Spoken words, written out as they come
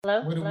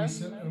Hello? What do we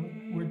say?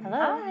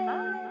 Hello?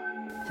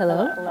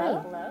 Hello?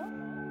 Hello?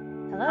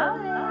 Hello?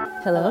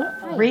 Hello?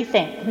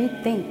 Rethink.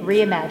 Rethink.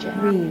 Reimagine.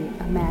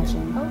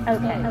 Reimagine.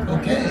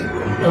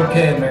 Okay.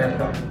 Okay,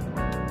 America.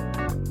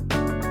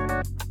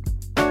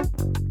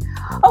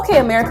 Okay,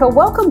 America,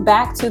 welcome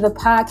back to the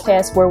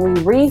podcast where we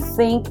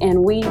rethink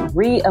and we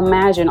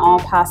reimagine all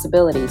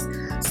possibilities.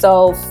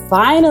 So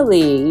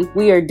finally,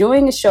 we are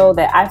doing a show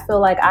that I feel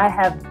like I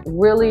have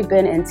really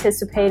been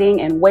anticipating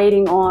and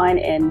waiting on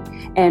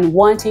and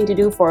wanting to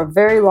do for a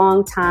very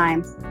long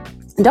time.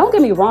 Don't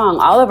get me wrong,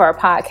 all of our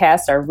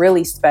podcasts are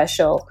really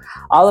special.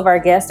 All of our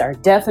guests are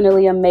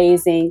definitely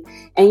amazing.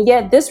 And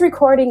yet this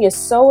recording is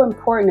so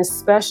important,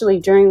 especially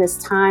during this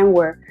time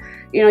where,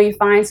 you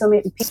find so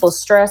many people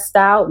stressed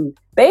out and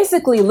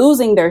basically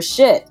losing their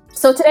shit.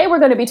 So today we're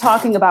going to be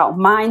talking about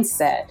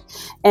mindset.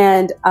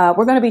 And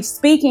we're going to be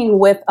speaking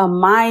with a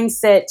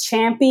mindset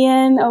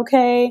champion,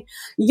 okay?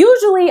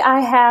 Usually I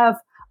have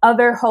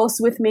other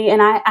hosts with me,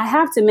 and I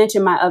have to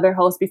mention my other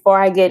hosts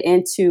before I get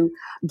into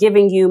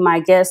giving you my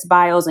guest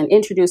bios and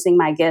introducing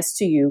my guests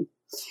to you.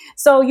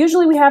 So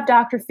usually we have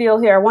Dr. Phil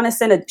here. I want to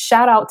send a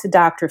shout out to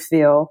Dr.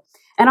 Phil,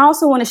 and I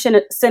also want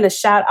to send a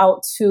shout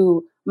out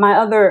to my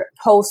other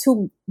host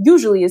who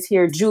usually is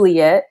here,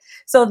 Juliet.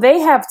 So they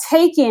have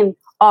taken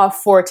off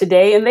for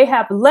today, and they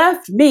have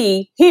left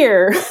me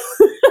here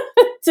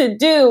to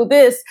do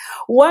this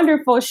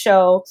wonderful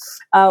show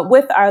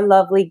with our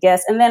lovely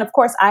guests. And then, of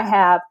course, I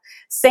have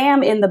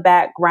Sam in the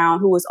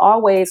background who is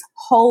always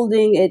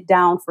holding it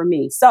down for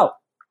me. So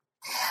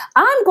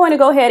I'm going to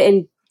go ahead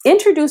and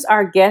introduce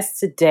our guest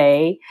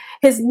today.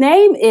 His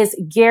name is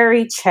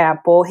Gary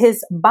Chappell.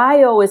 His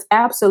bio is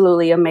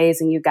absolutely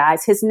amazing, you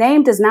guys. His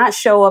name does not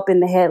show up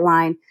in the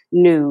headline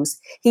news.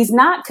 He's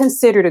not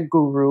considered a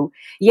guru,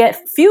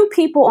 yet few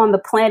people on the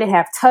planet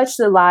have touched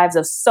the lives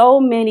of so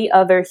many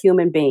other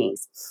human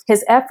beings.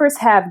 His efforts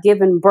have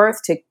given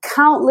birth to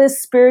countless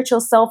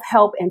spiritual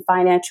self-help and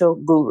financial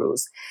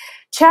gurus.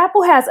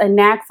 Chappell has a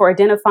knack for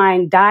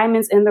identifying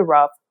diamonds in the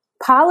rough,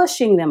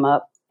 polishing them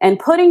up, and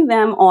putting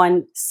them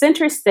on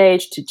center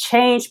stage to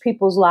change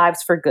people's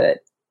lives for good.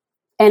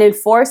 An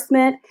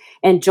enforcement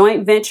and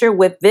joint venture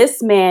with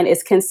this man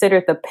is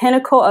considered the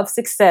pinnacle of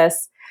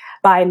success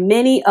by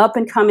many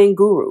up-and-coming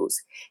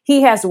gurus.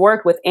 He has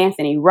worked with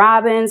Anthony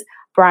Robbins,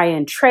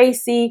 Brian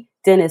Tracy,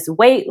 Dennis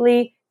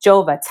Waitley,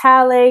 Joe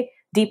Vitale,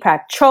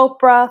 Deepak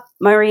Chopra,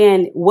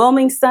 Marianne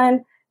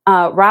Williamson,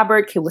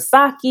 Robert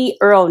Kiyosaki,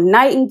 Earl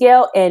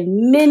Nightingale,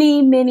 and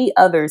many, many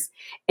others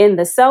in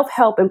the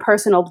self-help and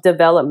personal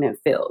development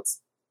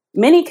fields.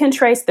 Many can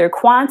trace their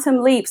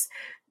quantum leaps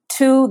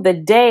to the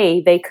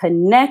day they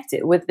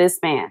connected with this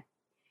man.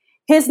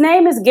 His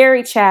name is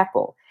Gary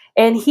Chappell,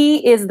 and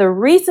he is the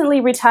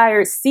recently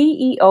retired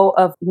CEO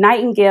of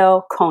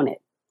Nightingale Conant.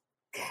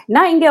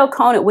 Nightingale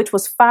Conant, which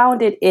was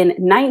founded in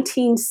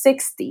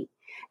 1960,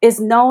 is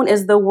known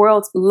as the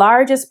world's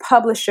largest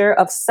publisher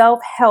of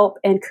self-help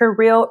and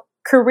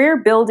career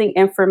building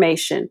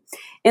information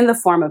in the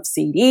form of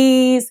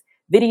CDs,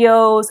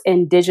 videos,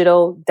 and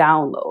digital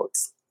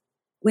downloads.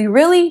 We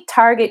really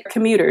target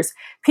commuters,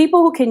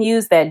 people who can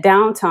use that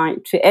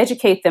downtime to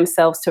educate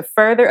themselves to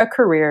further a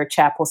career,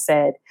 Chappell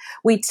said.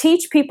 We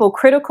teach people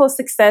critical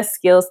success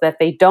skills that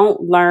they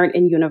don't learn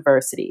in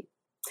university.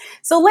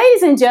 So,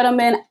 ladies and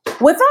gentlemen,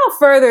 without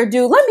further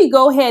ado, let me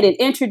go ahead and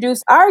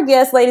introduce our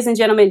guest, ladies and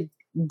gentlemen,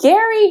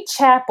 Gary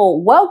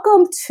Chappell.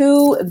 Welcome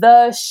to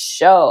the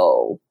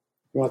show.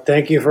 Well,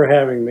 thank you for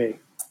having me.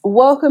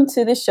 Welcome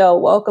to the show.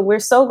 Welcome. We're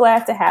so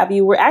glad to have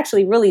you. We're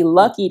actually really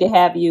lucky to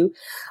have you.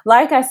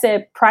 Like I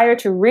said, prior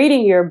to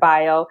reading your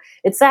bio,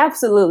 it's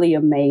absolutely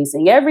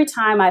amazing. Every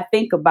time I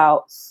think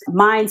about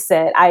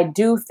mindset, I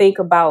do think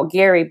about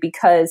Gary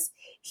because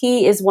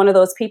he is one of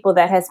those people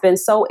that has been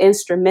so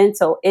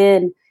instrumental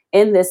in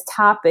this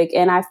topic.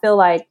 And I feel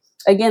like,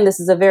 again, this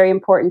is a very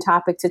important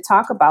topic to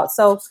talk about.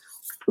 So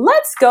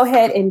let's go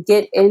ahead and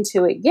get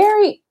into it.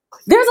 Gary,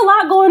 there's a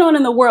lot going on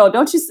in the world,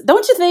 don't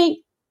you think?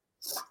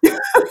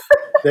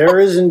 There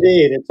is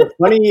indeed. It's a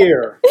funny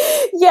year.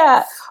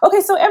 Yeah. Okay.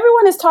 So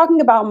everyone is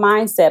talking about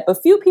mindset,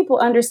 but few people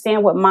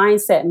understand what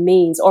mindset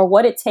means or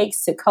what it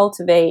takes to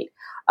cultivate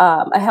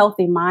a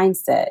healthy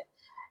mindset.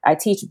 I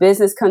teach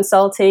business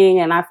consulting,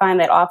 and I find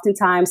that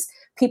oftentimes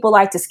people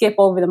like to skip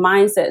over the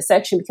mindset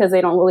section because they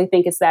don't really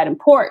think it's that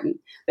important.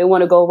 They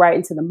want to go right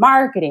into the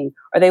marketing,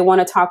 or they want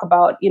to talk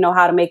about,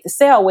 how to make the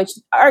sale, which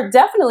are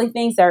definitely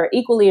things that are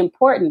equally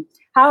important.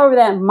 However,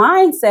 that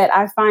mindset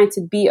I find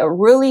to be a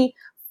really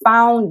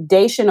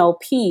foundational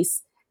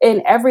piece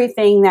in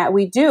everything that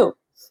we do.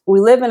 We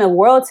live in a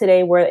world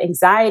today where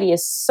anxiety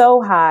is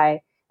so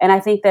high, and I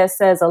think that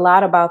says a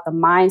lot about the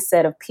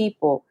mindset of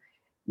people.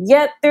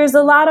 Yet there's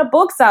a lot of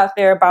books out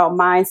there about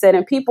mindset,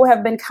 and people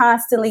have been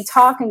constantly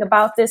talking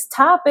about this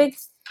topic,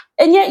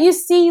 and yet you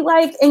see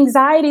like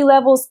anxiety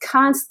levels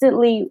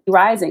constantly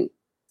rising.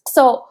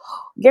 So,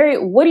 Gary,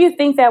 what do you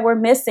think that we're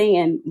missing,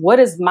 and what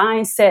does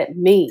mindset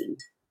mean?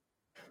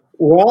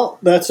 Well,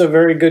 that's a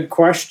very good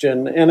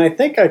question. And I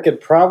think I could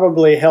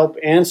probably help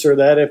answer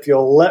that if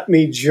you'll let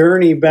me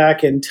journey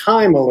back in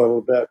time a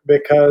little bit,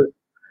 because,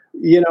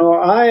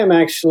 I am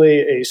actually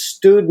a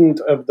student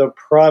of the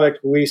product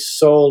we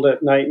sold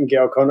at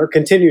Nightingale Cone, or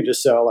continue to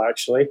sell,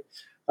 actually.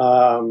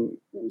 Um,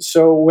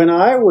 so when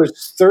I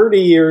was 30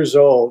 years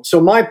old,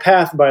 so my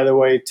path, by the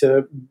way,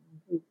 to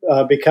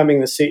becoming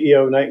the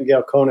CEO of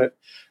Nightingale Conant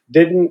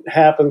didn't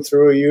happen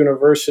through a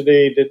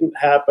university, didn't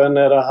happen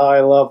at a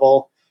high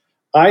level.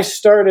 I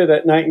started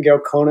at Nightingale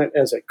Conant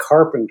as a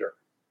carpenter,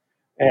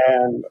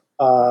 and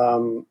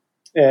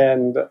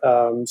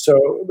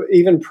so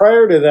even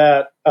prior to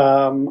that,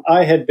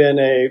 I had been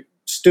a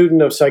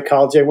student of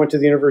psychology. I went to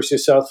the University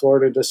of South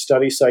Florida to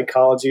study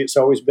psychology. It's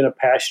always been a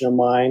passion of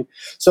mine.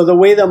 So the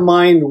way the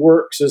mind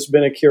works has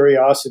been a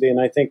curiosity, and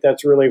I think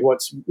that's really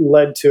what's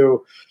led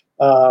to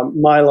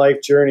my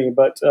life journey.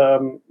 But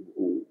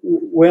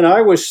when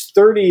I was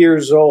 30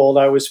 years old,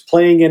 I was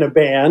playing in a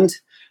band.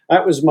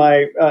 That was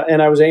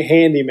and I was a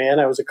handyman.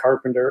 I was a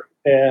carpenter,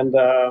 and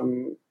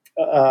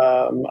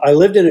I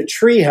lived in a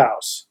tree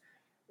house,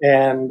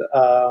 and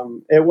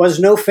it was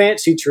no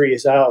fancy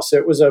trees house.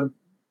 It was a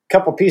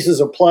couple pieces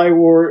of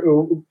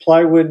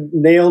plywood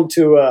nailed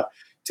to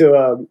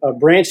a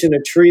branch in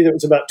a tree that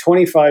was about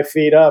 25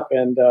 feet up,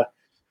 and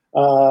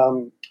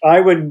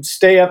I would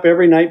stay up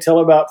every night till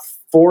about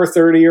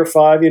 4:30 or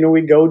 5.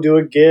 We'd go do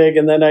a gig,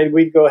 and then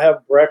we'd go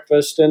have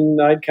breakfast,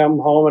 and I'd come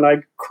home and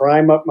I'd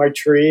climb up my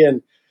tree.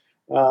 And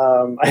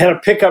I had a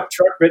pickup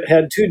truck that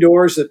had two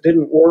doors that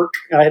didn't work.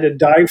 I had to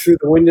dive through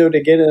the window to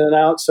get in and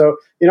out. So,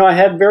 I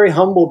had very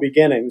humble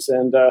beginnings.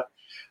 And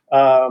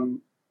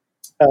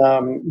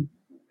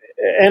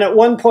at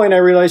one point I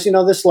realized,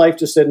 this life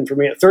just isn't for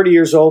me. At 30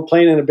 years old,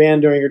 playing in a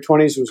band during your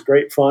 20s was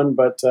great fun.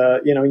 But,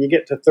 you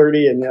get to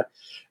 30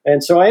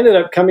 and so I ended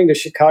up coming to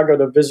Chicago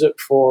to visit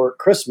for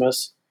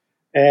Christmas.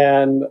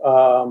 And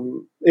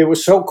it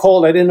was so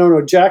cold, I didn't own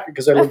a jacket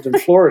because I lived in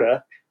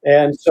Florida.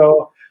 And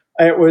so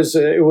it was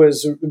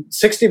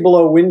 60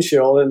 below wind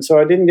chill, and so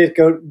I didn't get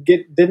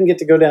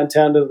to go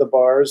downtown to the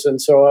bars.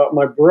 And so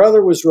my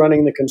brother was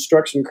running the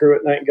construction crew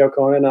at Nightingale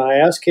Conant, and I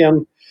asked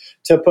him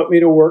to put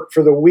me to work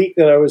for the week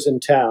that I was in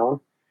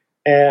town,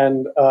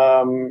 and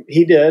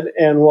he did.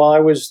 And while I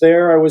was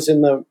there, I was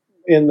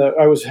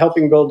I was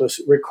helping build a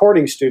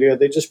recording studio.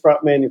 They just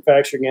brought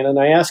manufacturing in, and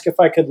I asked if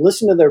I could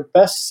listen to their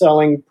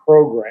best-selling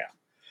program.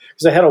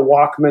 Because I had a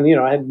Walkman,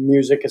 I had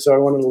music, and so I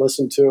wanted to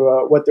listen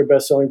to what their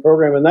best-selling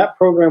program. And that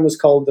program was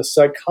called The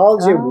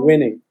Psychology of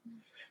Winning.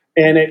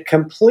 And it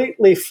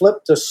completely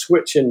flipped a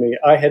switch in me.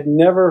 I had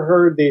never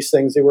heard these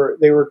things. There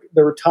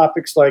were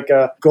topics like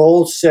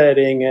goal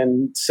setting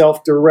and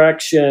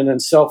self-direction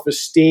and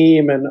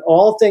self-esteem and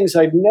all things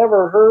I'd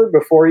never heard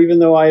before, even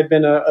though I had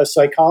been a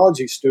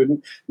psychology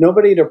student.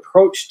 Nobody had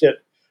approached it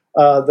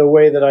the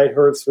way that I'd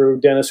heard through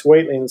Dennis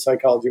Waitley and The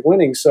Psychology of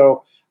Winning.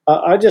 So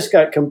I just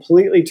got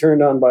completely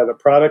turned on by the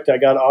product. I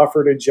got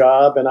offered a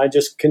job, and I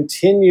just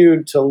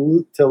continued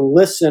to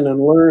listen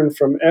and learn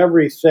from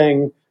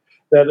everything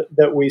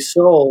that we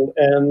sold.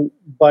 And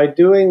by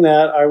doing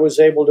that, I was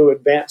able to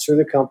advance through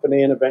the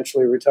company and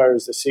eventually retire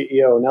as the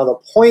CEO. Now, the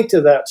point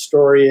of that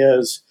story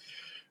is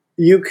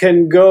you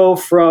can go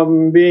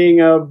from being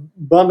a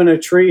bum in a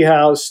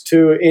treehouse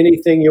to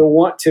anything you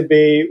want to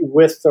be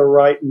with the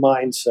right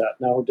mindset.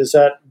 Now, does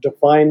that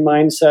define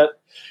mindset?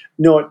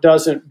 No, it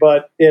doesn't,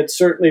 but it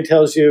certainly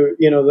tells you,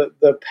 that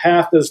the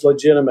path is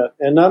legitimate.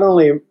 And not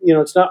only,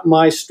 it's not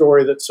my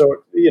story that's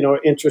so,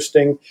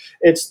 interesting.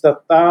 It's the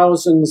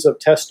thousands of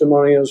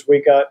testimonials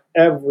we got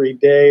every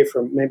day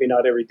from, maybe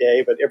not every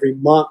day, but every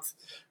month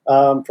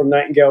from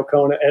Nightingale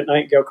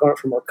Conant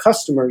from our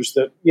customers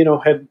that,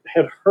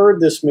 had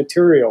heard this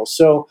material.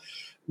 So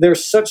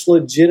there's such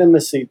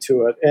legitimacy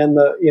to it. And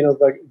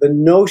the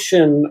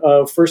notion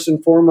of, first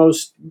and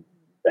foremost,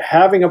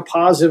 having a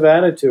positive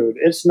attitude.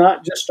 It's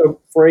not just a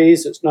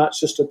phrase. It's not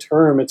just a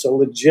term. It's a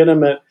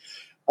legitimate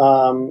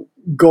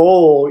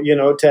goal,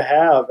 to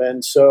have.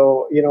 And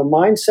so,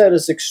 mindset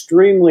is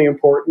extremely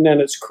important, and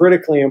it's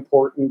critically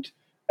important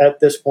at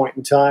this point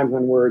in time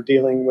when we're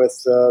dealing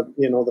with,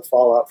 the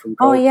fallout from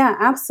COVID. Oh yeah,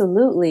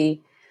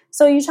 absolutely.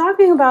 So you're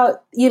talking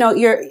about,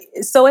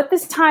 so at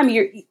this time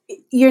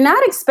you're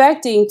not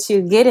expecting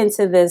to get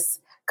into this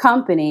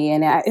company,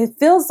 and it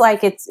feels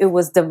like it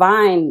was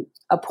divine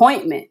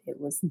appointment. It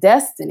was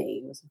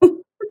destiny.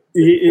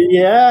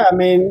 Yeah, I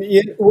mean,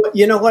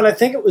 you know what? I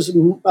think it was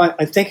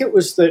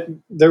that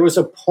there was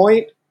a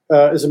point.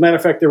 As a matter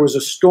of fact, there was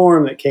a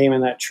storm that came in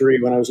that tree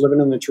when I was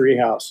living in the tree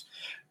house,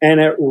 and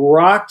it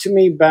rocked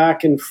me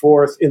back and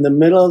forth in the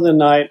middle of the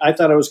night. I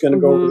thought I was going to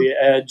go over the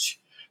edge.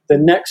 The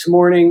next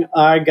morning,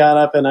 I got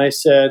up and I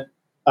said,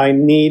 I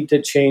need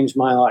to change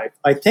my life.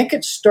 I think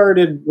it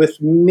started with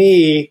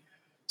me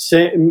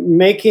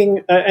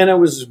making, and it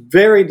was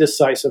very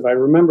decisive. I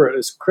remember it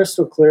as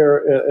crystal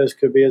clear as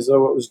could be, as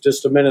though it was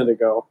just a minute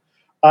ago.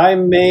 I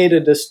made a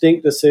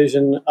distinct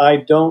decision. I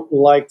don't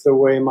like the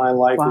way my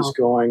life is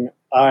going.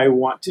 I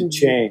want to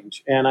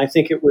change. And I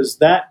think it was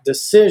that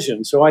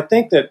decision. So I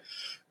think that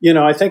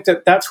I think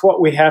that that's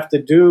what we have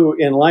to do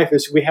in life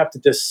is we have to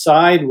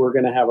decide we're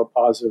going to have a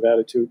positive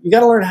attitude. You got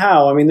to learn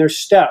how. I mean, there's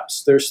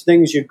steps, there's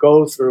things you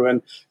go through,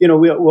 and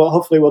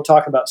hopefully we'll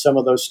talk about some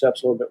of those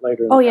steps a little bit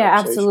later. Oh yeah,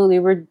 absolutely.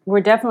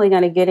 We're definitely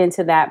going to get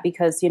into that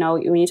because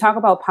when you talk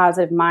about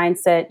positive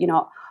mindset,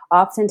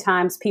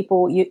 oftentimes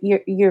people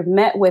you're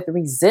met with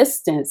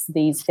resistance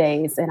these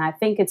days, and I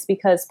think it's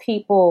because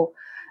people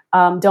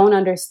don't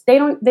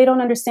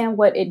understand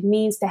what it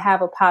means to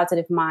have a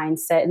positive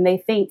mindset, and they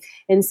think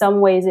in some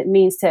ways it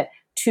means to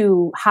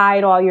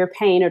hide all your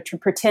pain or to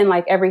pretend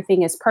like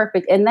everything is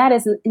perfect, and that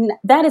is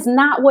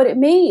not what it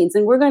means.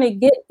 And we're going to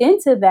get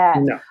into that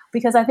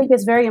because I think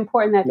it's very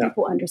important that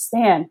people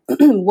understand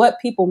what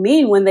people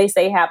mean when they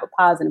say have a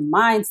positive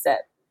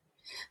mindset.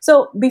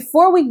 So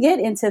before we get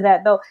into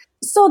that, though,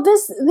 so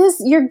this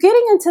you're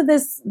getting into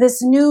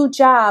this new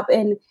job,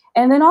 and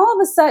then all of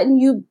a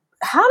sudden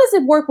how does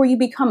it work where you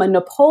become a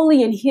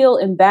Napoleon Hill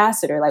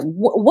ambassador? Like,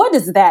 what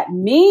does that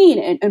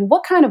mean, and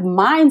what kind of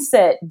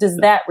mindset does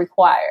that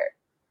require?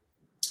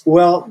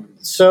 Well,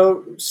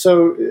 so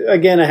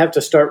again, I have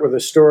to start with a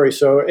story.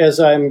 So as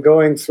I'm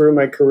going through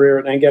my career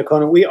at Nightingale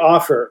Conant, we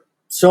offer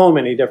so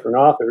many different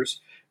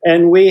authors,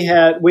 and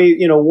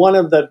one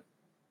of the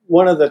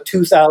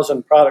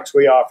 2,000 products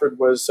we offered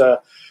was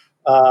a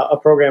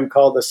program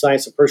called The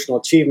Science of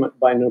Personal Achievement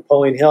by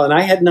Napoleon Hill, and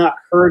I had not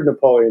heard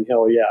Napoleon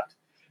Hill yet.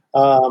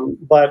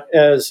 But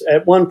as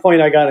at one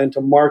point I got into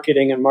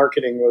marketing, and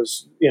marketing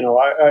was,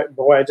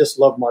 I just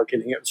love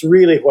marketing. It was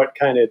really what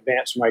kind of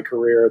advanced my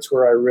career. It's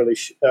where I really,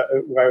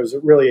 I was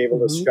really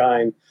able to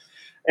shine.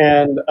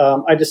 And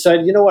I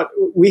decided,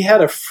 we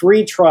had a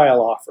free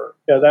trial offer.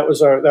 That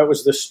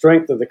was the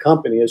strength of the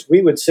company, is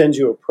we would send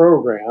you a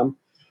program.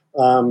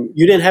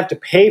 You didn't have to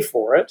pay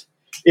for it.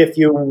 If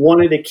you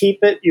wanted to keep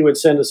it, you would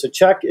send us a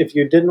check. If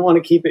you didn't want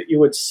to keep it, you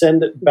would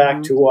send it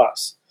back to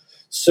us.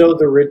 So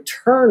the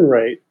return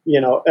rate,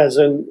 when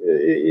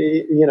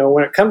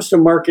it comes to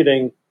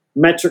marketing,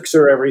 metrics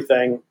are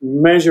everything.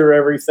 Measure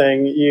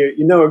everything. You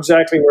know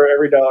exactly where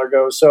every dollar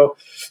goes. So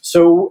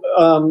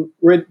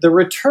the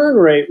return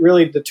rate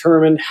really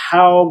determined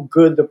how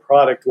good the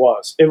product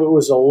was. If it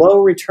was a low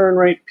return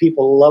rate,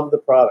 people loved the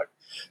product.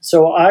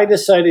 So I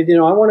decided,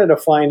 I wanted to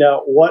find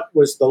out what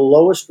was the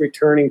lowest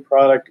returning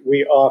product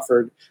we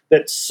offered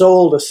that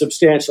sold a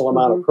substantial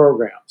amount of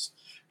programs.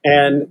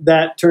 And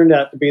that turned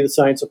out to be The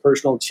Science of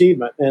Personal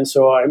Achievement. And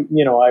so I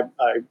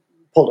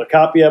pulled a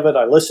copy of it.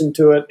 I listened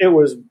to it. It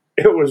was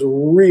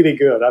really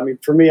good. I mean,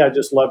 for me, I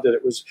just loved it.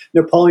 It was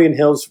Napoleon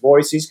Hill's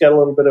voice. He's got a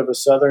little bit of a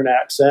Southern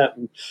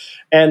accent.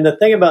 And the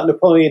thing about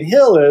Napoleon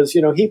Hill is,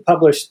 he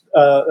published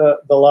The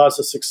Laws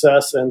of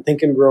Success and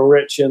Think and Grow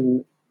Rich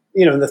in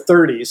the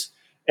 30s.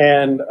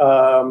 And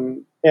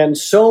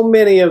so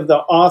many of the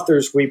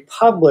authors we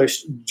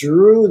published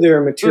drew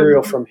their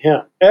material from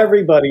him.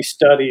 Everybody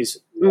studies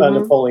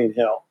Napoleon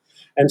Hill.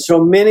 And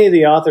so many of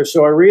the authors,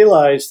 so I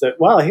realized that,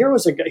 wow,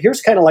 here's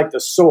kind of like the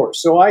source.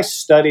 So I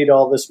studied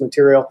all this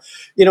material.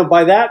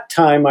 By that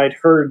time, I'd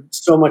heard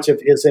so much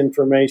of his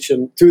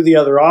information through the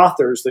other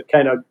authors that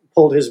kind of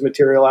pulled his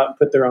material out and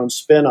put their own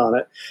spin on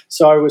it.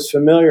 So I was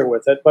familiar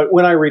with it. But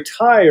when I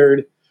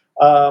retired,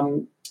 I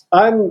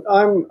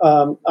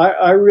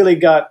really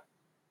got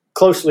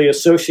closely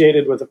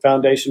associated with the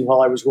foundation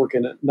while I was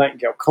working at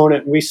Nightingale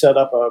Conant, and we set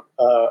up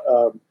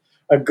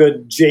a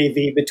good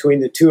JV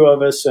between the two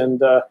of us,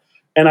 and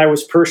I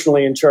was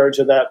personally in charge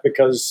of that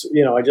because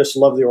I just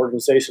love the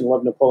organization,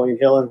 love Napoleon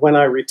Hill. And when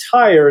I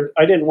retired,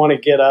 I didn't want to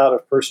get out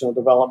of personal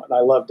development. I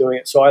love doing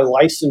it, so I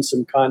licensed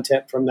some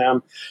content from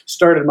them,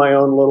 started my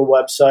own little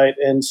website,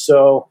 and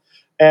so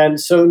now,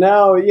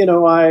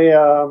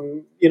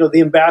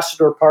 the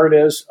ambassador part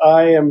is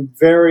I am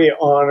very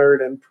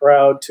honored and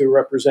proud to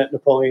represent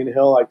Napoleon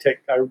Hill. I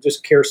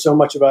just care so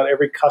much about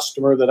every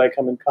customer that I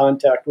come in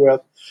contact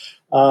with.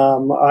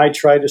 I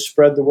try to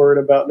spread the word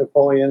about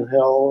Napoleon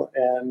Hill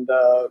and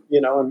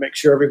make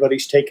sure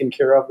everybody's taken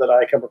care of that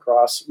I come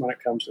across when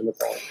it comes to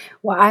Napoleon.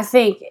 Well, I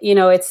think,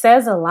 it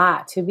says a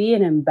lot to be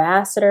an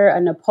ambassador, a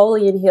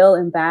Napoleon Hill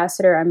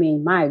ambassador. I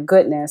mean, my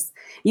goodness.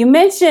 You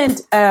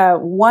mentioned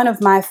one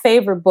of my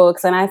favorite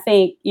books, and I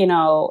think,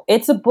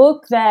 it's a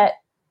book that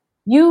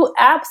you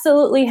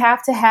absolutely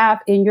have to have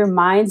in your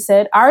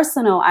mindset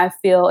arsenal, I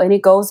feel. And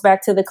it goes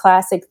back to the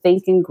classic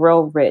Think and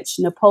Grow Rich,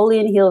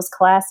 Napoleon Hill's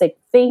classic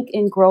Think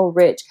and Grow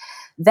Rich.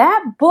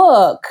 That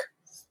book,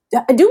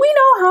 do we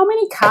know how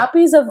many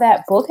copies of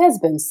that book has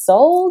been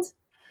sold?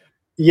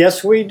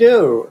 Yes, we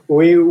do.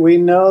 We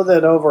know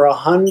that over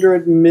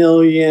 100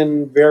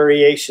 million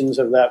variations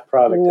of that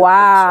product.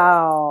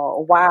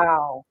 Wow.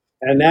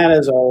 And that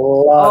is a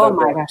lot of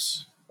books.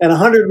 Gosh. And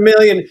 100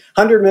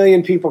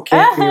 million people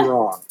can't be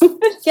wrong.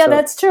 Yeah,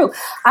 that's true.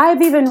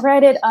 I've even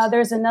read it.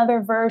 There's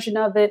another version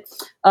of it,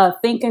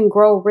 Think and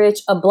Grow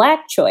Rich, a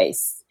Black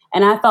choice.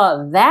 And I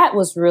thought that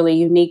was really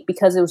unique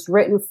because it was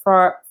written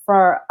for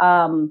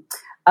a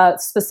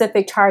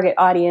specific target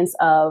audience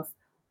of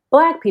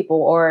Black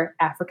people or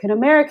African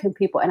American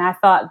people. And I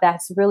thought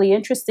that's really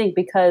interesting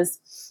because,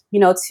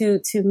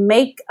 to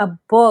make a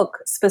book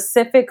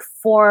specific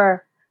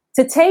for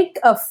to take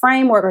a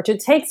framework or to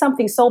take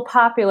something so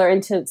popular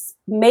and to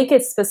make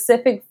it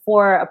specific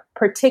for a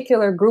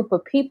particular group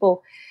of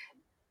people,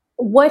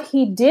 what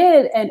he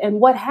did and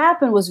what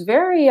happened was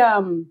very,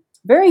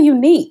 very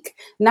unique,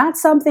 not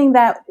something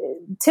that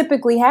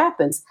typically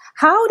happens.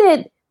 How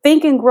did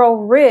Think and Grow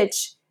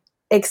Rich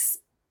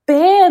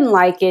expand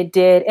like it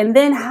did? And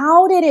then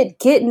how did it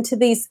get into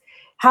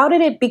how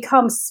did it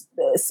become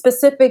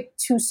specific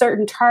to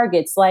certain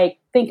targets, like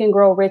Think and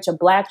Grow Rich, a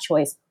Black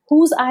choice?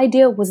 Whose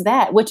idea was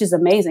that? Which is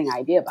an amazing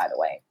idea, by the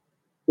way.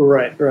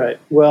 Right.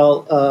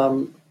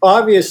 Well,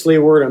 obviously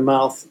word of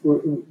mouth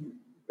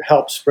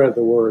helps spread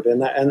the word.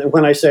 And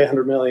when I say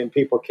 100 million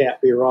people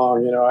can't be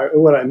wrong,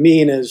 what I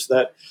mean is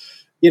that,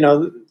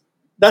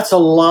 that's a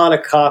lot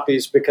of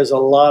copies because a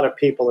lot of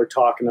people are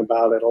talking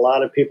about it. A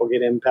lot of people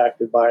get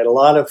impacted by it. A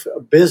lot of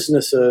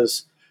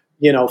businesses,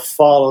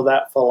 follow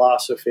that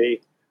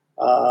philosophy.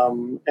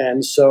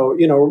 And so,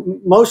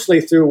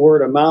 mostly through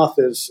word of mouth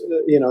is,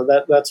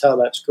 that's how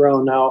that's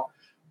grown. Now,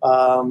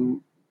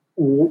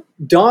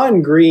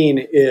 Don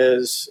Green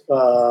is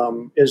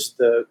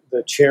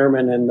the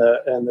chairman and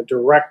the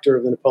director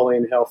of the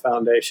Napoleon Hill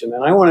Foundation.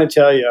 And I want to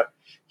tell you,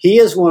 he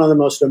is one of the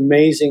most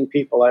amazing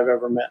people I've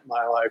ever met in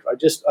my life. I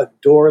just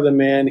adore the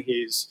man.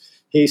 He's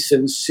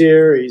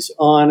sincere. He's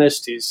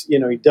honest. He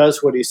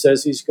does what he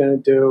says he's going to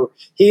do.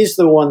 He's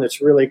the one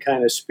that's really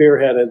kind of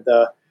spearheaded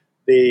the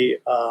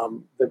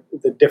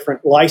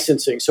different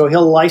licensing. So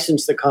he'll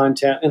license the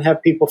content and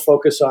have people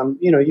focus on,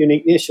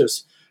 unique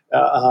niches.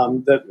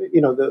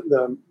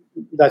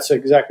 That's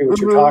exactly what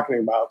you're talking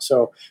about.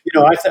 So,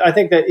 I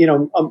think that,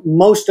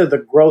 most of the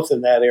growth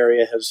in that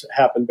area has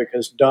happened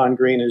because Don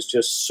Green is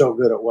just so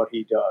good at what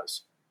he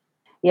does.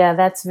 Yeah,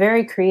 that's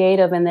very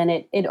creative. And then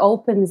it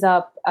opens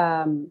up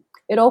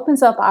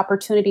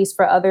opportunities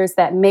for others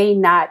that may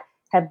not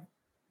have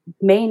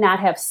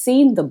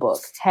seen the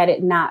book had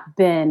it not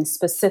been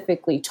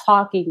specifically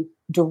talking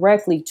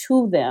directly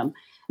to them.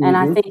 And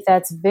I think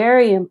that's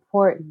very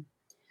important.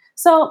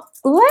 So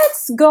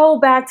let's go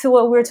back to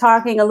what we were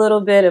talking a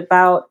little bit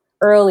about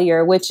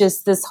earlier, which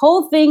is this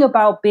whole thing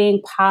about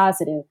being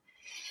positive.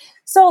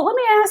 So let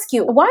me ask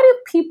you, why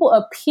do people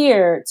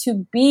appear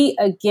to be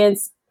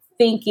against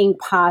thinking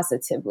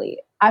positively?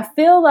 I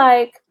feel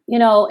like,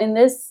 in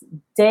this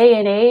day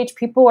and age,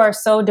 people are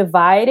so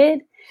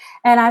divided.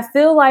 And I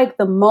feel like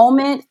the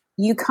moment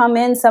you come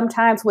in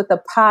sometimes with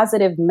a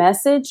positive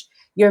message,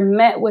 you're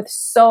met with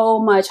so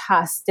much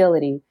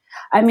hostility.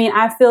 I mean,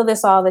 I feel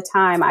this all the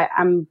time.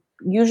 I'm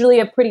usually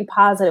a pretty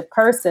positive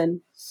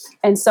person.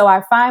 And so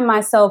I find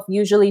myself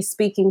usually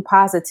speaking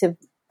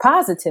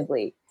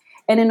positively.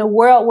 And in a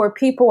world where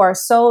people are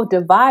so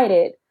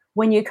divided,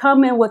 when you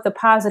come in with a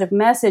positive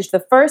message,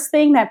 the first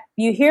thing that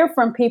you hear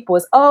from people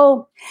is,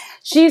 oh,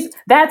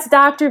 that's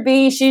Dr.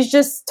 B. She's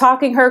just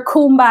talking her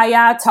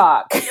kumbaya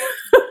talk.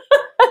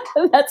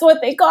 That's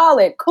what they call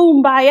it,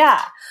 kumbaya.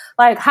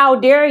 Like, how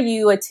dare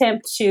you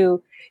attempt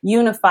to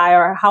unify,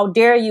 or how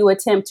dare you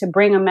attempt to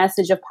bring a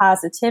message of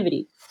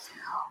positivity?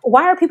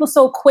 Why are people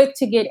so quick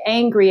to get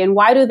angry, and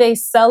why do they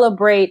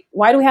celebrate?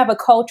 Why do we have a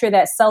culture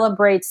that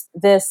celebrates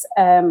this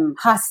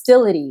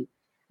hostility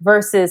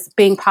versus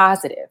being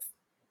positive?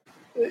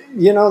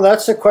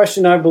 That's a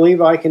question I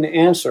believe I can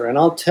answer, and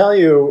I'll tell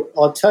you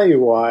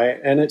why.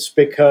 And it's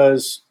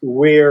because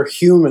we're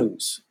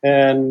humans,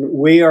 and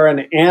we are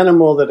an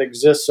animal that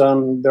exists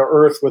on the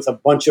earth with a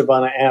bunch of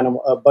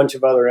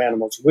other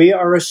animals. We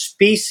are a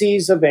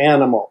species of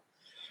animal,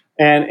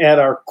 and at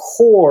our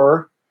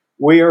core,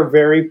 we are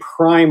very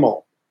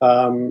primal,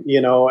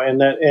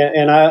 and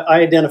I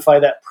identify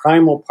that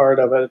primal part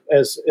of it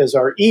as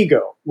our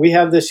ego. We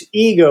have this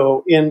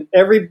ego in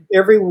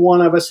every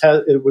one of us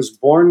was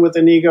born with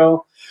an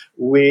ego.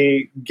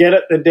 We get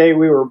it the day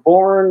we were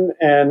born,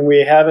 and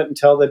we have it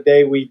until the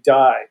day we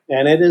die.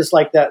 And it is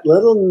like that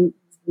little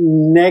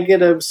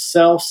negative,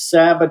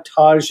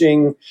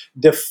 self-sabotaging,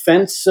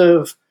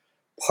 defensive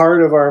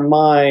part of our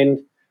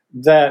mind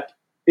that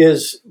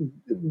is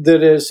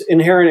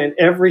inherent in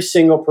every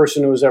single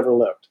person who has ever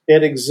lived.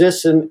 It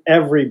exists in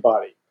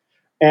everybody.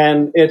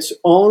 And it's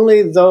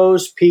only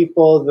those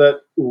people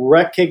that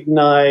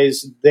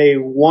recognize they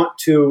want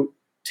to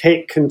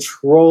take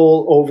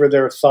control over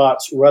their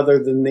thoughts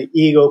rather than the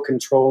ego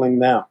controlling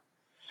them.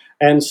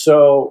 And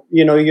so,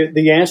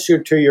 the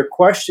answer to your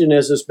question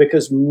is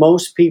because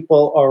most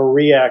people are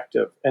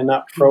reactive and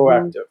not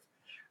proactive.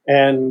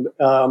 And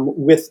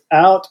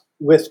without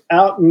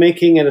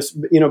making it,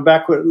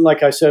 back when,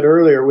 like I said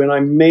earlier, when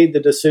I made the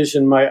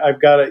decision, I've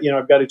got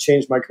to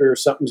change my career.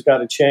 Something's got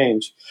to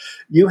change.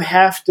 You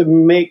have to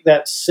make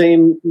that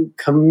same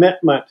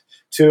commitment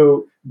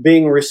to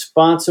being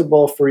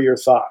responsible for your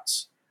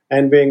thoughts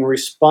and being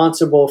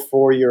responsible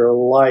for your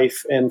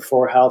life and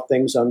for how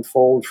things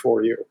unfold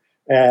for you.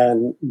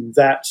 And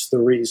that's the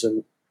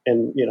reason.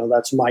 And,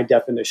 that's my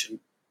definition.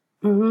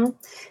 You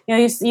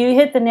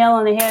hit the nail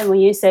on the head when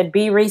you said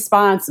be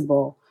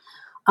responsible.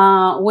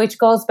 Which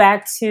goes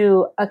back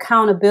to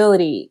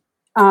accountability.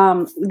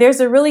 There's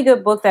a really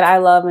good book that I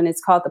love, and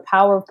it's called The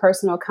Power of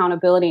Personal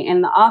Accountability,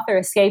 and the author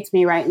escapes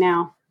me right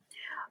now.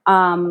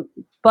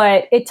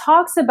 But it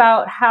talks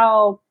about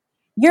how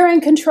you're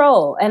in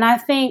control. And I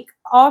think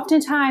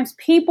oftentimes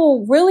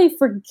people really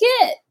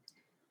forget.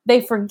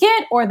 They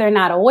forget or they're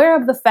not aware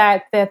of the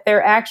fact that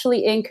they're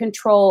actually in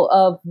control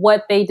of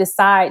what they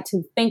decide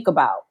to think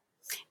about.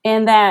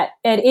 And that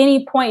at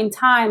any point in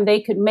time,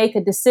 they could make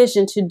a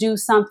decision to do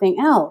something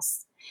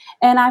else.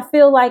 And I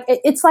feel like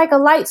it's like a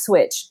light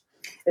switch,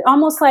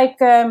 almost like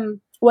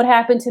what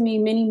happened to me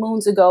many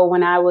moons ago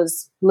when I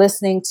was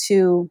listening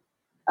to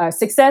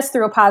Success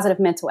Through a Positive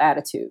Mental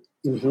Attitude.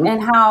 Mm-hmm.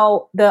 And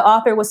how the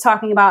author was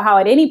talking about how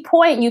at any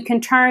point you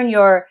can turn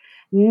your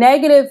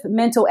negative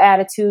mental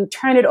attitude,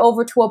 turn it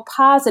over to a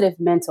positive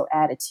mental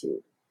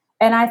attitude.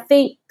 And I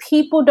think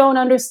people don't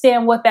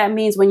understand what that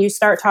means when you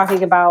start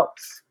talking about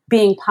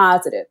being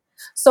positive.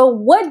 So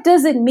what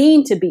does it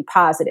mean to be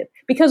positive?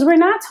 Because we're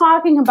not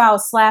talking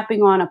about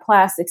slapping on a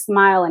plastic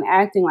smile and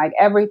acting like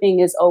everything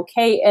is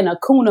okay and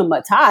Hakuna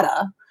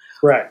Matata.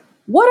 Right.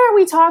 What are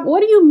we talking?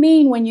 What do you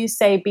mean when you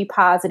say be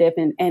positive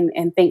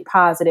and think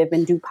positive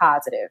and do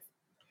positive?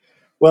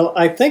 Well,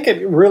 I think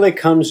it really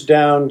comes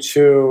down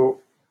to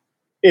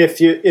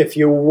if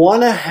you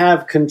want to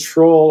have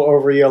control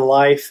over your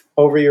life,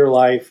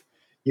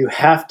 you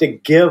have to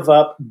give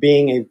up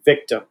being a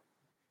victim.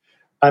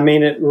 I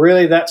mean,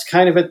 that's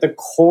kind of at the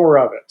core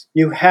of it.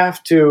 You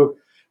have to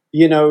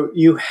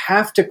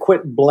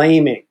quit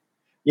blaming.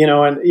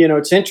 And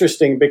it's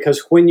interesting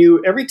because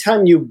every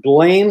time you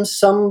blame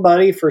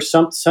somebody for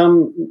some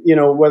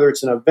whether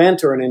it's an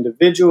event or an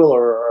individual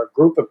or a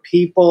group of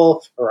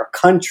people or a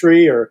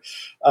country or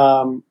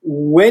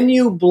when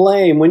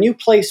you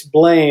place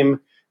blame,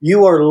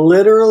 you are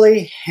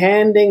literally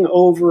handing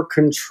over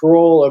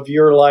control of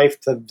your life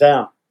to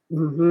them.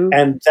 Mm-hmm.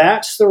 And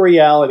that's the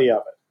reality of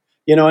it.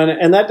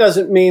 And that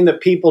doesn't mean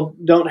that people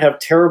don't have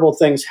terrible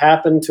things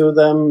happen to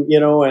them,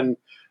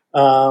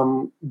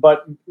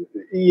 but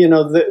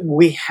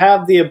we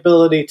have the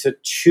ability to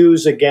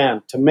choose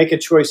again, to make a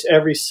choice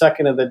every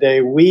second of the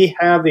day. We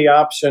have the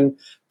option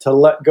to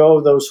let go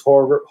of those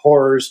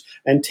horrors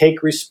and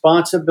take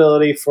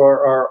responsibility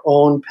for our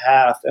own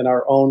path and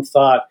our own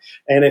thought.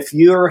 And if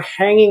you're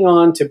hanging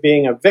on to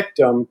being a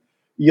victim,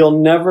 you'll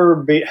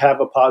never have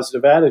a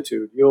positive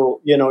attitude.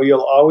 You'll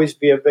always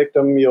be a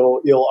victim.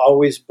 You'll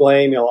always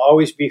blame. You'll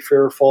always be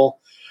fearful.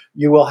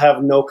 You will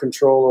have no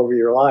control over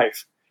your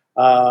life.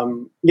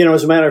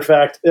 As a matter of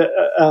fact,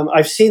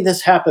 I've seen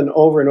this happen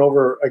over and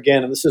over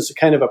again, and this is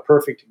kind of a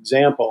perfect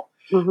example.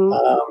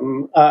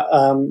 Mm-hmm.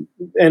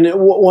 And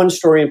one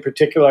story in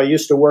particular, I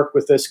used to work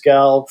with this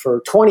gal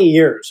for 20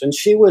 years, and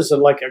she was a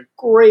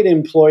great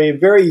employee,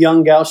 very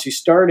young gal. She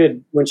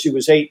started when she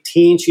was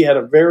 18. She had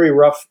a very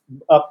rough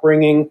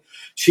upbringing.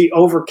 She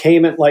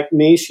overcame it like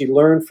me. She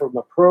learned from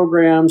the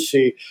program.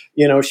 She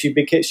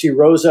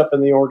rose up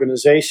in the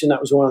organization.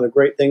 That was one of the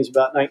great things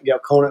about Nightingale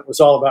Conant. It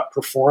was all about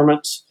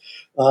performance.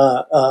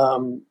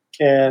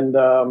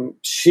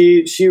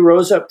 She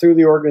rose up through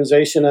the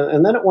organization,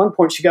 and then at one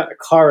point she got in a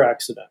car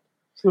accident,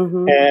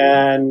 mm-hmm.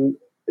 and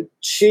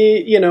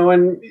she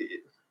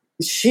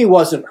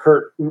wasn't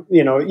hurt.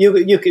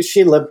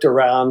 She limped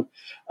around.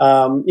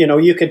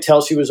 You could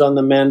tell she was on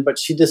the mend, but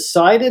she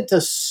decided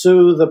to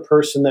sue the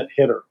person that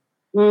hit her.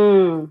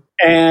 Mm.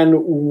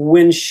 And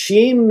when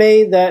she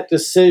made that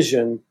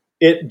decision,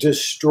 it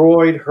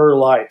destroyed her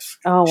life.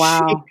 Oh,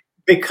 wow.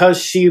 Because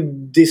she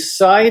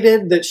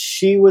decided that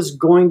she was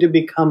going to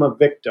become a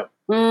victim.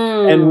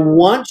 Mm. And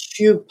once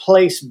you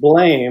place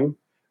blame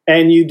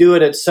and you do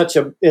it in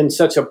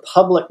such a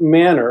public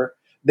manner,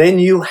 then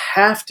you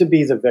have to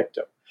be the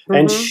victim.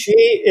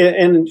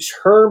 Mm-hmm. And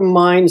her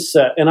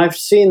mindset, and I've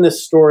seen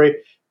this story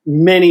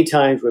many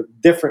times with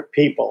different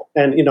people,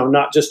 and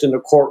not just in the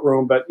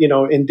courtroom, but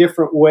in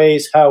different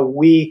ways, how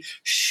we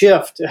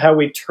shift, how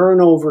we turn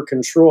over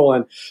control.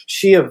 And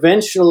she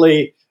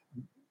eventually,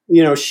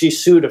 she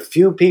sued a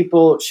few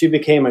people. She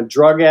became a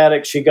drug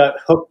addict. She got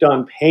hooked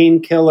on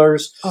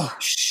painkillers. Oh.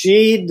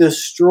 She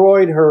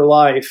destroyed her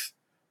life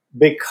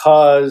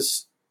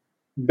because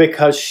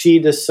she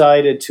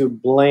decided to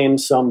blame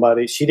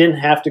somebody. She didn't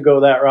have to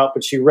go that route,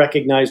 but she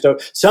recognized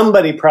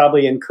somebody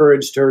probably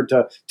encouraged her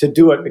to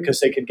do it because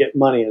they could get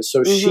money. And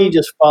so mm-hmm. she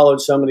just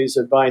followed somebody's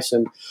advice.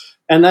 And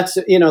that's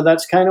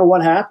kind of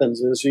what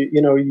happens is,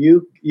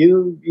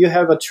 you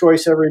have a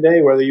choice every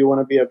day whether you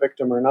want to be a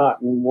victim or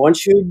not. And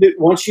once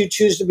you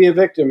choose to be a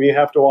victim, you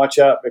have to watch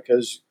out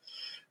because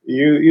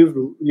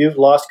you've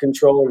lost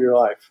control of your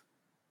life.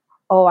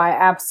 Oh, I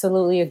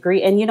absolutely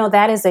agree. And,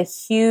 that is a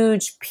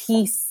huge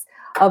piece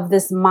of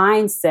this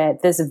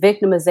mindset, this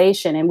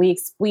victimization. And we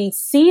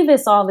see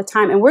this all the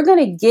time. And we're going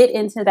to get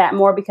into that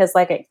more because,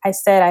 like I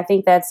said, I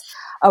think that's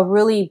a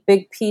really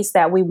big piece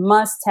that we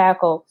must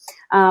tackle.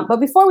 But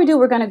before we do,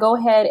 we're going to go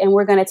ahead and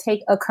we're going to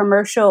take a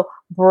commercial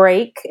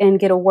break and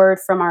get a word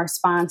from our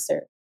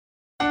sponsor.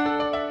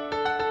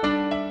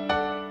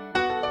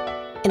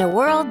 In a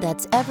world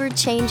that's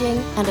ever-changing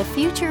and a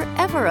future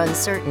ever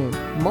uncertain,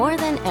 more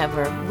than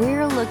ever,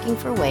 we're looking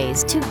for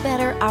ways to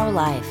better our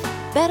life,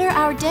 better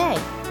our day,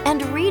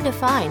 and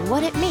redefine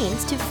what it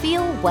means to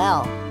feel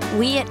well.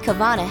 We at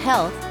Kavana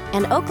Health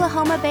an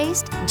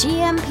Oklahoma-based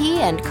GMP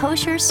and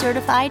kosher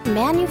certified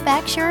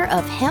manufacturer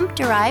of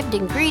hemp-derived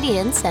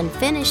ingredients and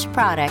finished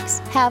products,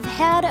 have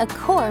had a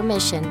core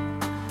mission.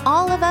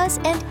 All of us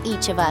and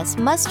each of us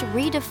must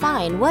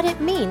redefine what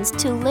it means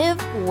to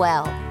live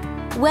well.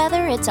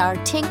 Whether it's our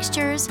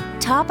tinctures,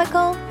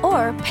 topical,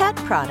 or pet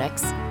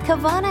products,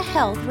 Kavana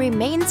Health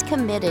remains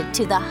committed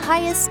to the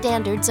highest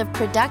standards of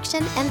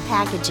production and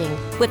packaging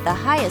with the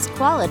highest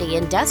quality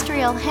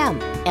industrial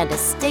hemp and a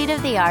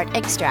state-of-the-art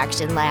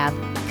extraction lab.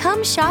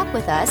 Come shop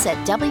with us at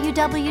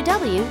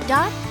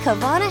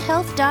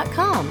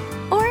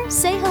www.kavanahealth.com or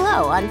say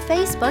hello on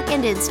Facebook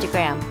and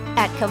Instagram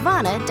at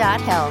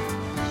kavana.health.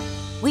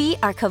 We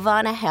are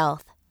Kavana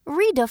Health,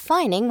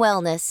 redefining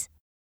wellness.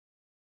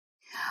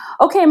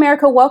 Okay,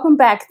 America, welcome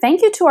back.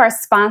 Thank you to our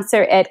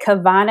sponsor at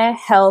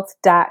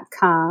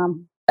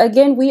KavanaHealth.com.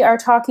 Again, we are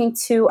talking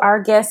to our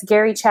guest,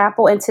 Gary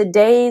Chappell, and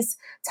today's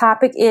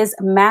topic is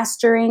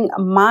mastering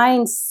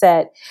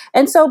mindset.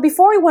 And so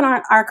before we went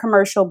on our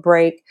commercial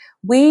break,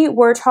 we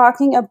were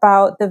talking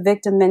about the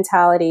victim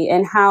mentality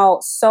and how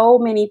so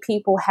many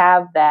people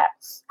have that.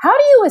 How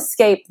do you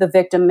escape the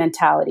victim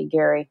mentality,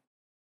 Gary?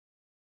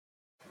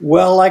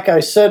 Well, like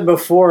I said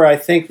before, I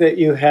think that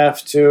you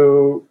have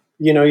to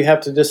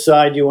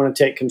decide you want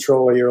to take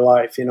control of your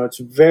life. It's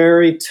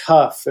very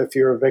tough if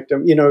you're a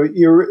victim.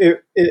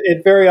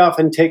 It very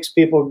often takes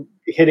people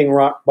hitting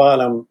rock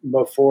bottom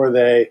before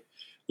they,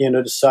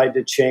 decide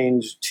to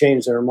change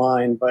their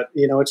mind. But,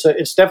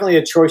 it's definitely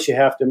a choice you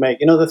have to make.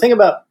 The thing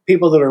about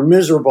people that are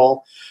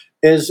miserable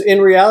is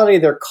in reality,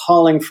 they're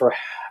calling for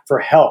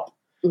help.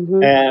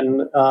 Mm-hmm.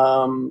 And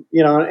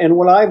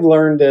what I've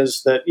learned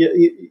is that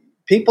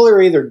people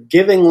are either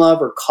giving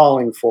love or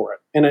calling for it.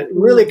 And it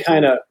really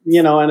kind of,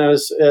 and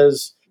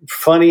as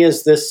funny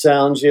as this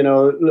sounds,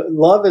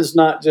 love is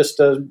not just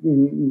a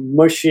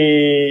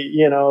mushy,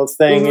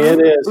 thing. Mm-hmm. It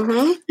is.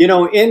 Mm-hmm.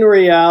 In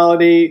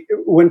reality,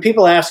 when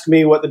people ask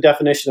me what the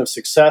definition of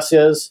success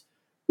is,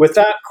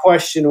 without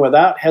question,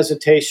 without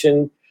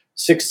hesitation,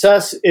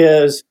 success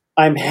is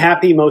I'm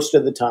happy most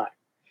of the time.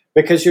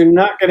 Because you're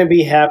not going to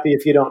be happy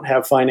if you don't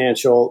have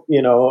financial,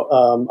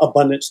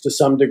 abundance to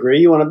some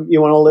degree. You want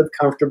to live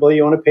comfortably.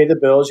 You want to pay the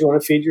bills. You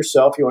want to feed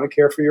yourself. You want to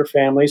care for your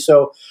family.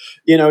 So,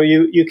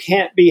 you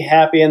can't be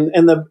happy.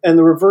 And the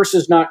reverse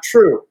is not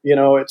true.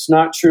 It's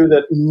not true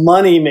that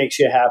money makes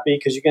you happy,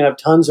 because you can have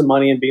tons of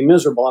money and be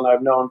miserable. And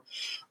I've known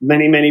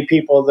many, many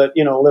people that,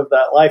 live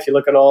that life. You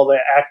look at all the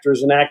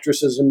actors and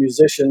actresses and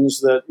musicians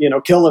that,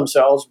 kill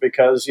themselves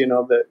because,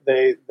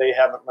 that they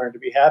haven't learned to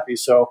be happy.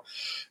 So,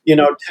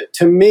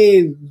 to me,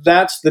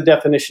 that's the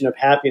definition of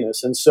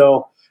happiness. And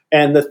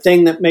the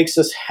thing that makes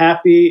us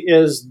happy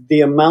is the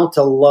amount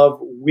of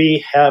love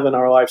we have in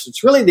our lives.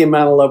 It's really the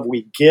amount of love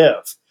we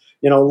give.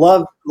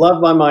 Love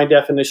by my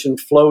definition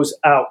flows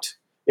out.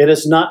 It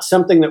is not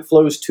something that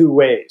flows two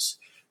ways.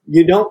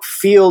 You don't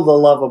feel the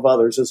love of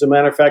others. As a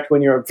matter of fact,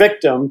 when you're a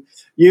victim,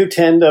 you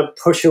tend to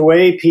push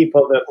away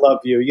people that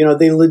love you.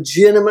 They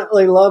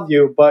legitimately love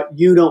you, but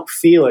you don't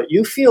feel it.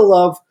 You feel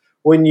love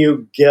when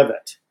you give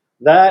it.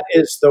 That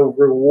is the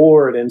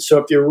reward. And so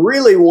if you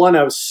really want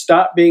to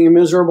stop being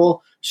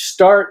miserable,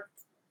 start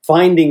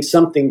finding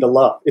something to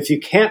love. If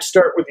you can't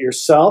start with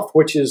yourself,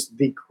 which is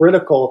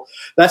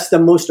that's the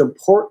most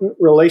important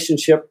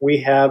relationship we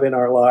have in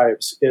our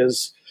lives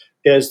is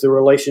the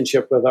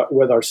relationship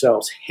with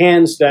ourselves,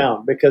 hands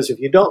down. Because if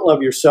you don't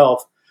love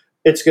yourself,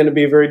 it's going to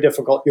be very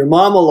difficult. Your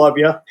mom will love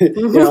you.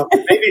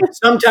 Maybe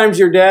sometimes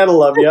your dad will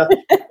love you,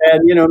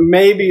 and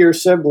maybe your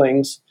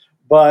siblings.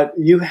 But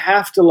you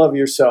have to love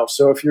yourself.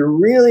 So if you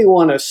really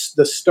want to,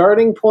 the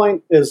starting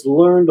point is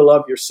learn to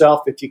love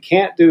yourself. If you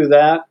can't do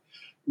that,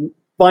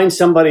 find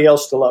somebody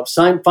else to love.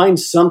 Find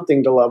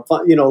something to love.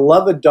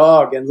 Love a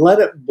dog and let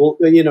it,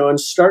 and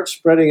start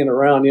spreading it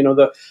around.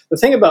 The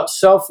thing about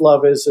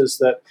self-love is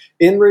that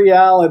in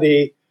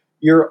reality,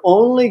 you're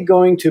only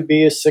going to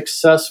be as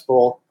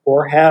successful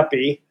or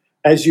happy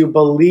as you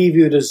believe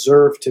you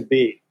deserve to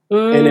be.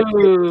 And if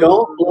you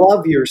don't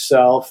love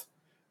yourself,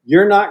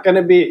 you're not going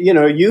to be,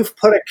 you've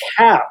put a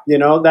cap,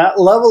 that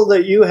level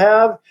that you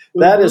have,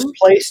 that has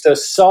placed a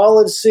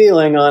solid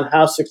ceiling on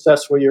how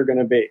successful you're going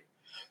to be.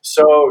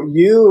 So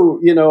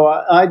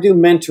I do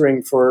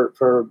mentoring for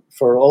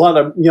a lot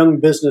of young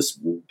business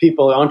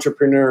people,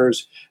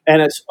 entrepreneurs,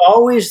 and it's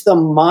always the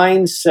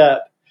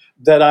mindset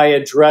that I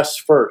address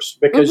first,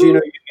 because, you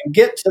can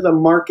get to the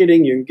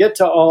marketing, you can get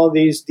to all of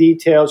these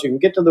details, you can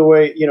get to the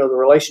way, the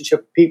relationship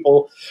with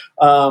people.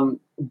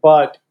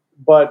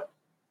 But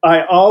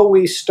I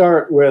always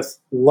start with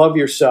love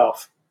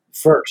yourself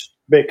first,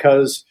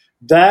 because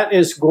that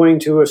is going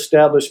to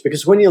establish,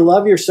 because when you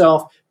love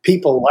yourself,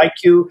 people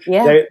like you.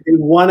 Yeah. They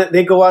want it.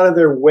 They go out of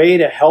their way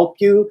to help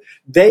you.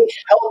 They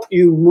help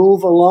you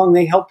move along.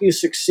 They help you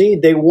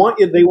succeed. They want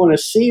you. They want to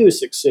see you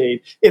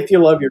succeed if you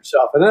love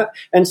yourself.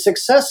 And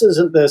success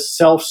isn't this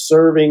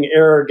self-serving,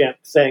 arrogant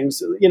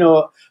things.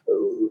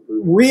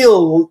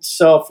 Real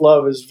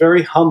self-love is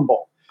very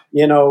humble.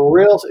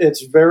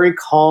 It's very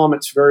calm.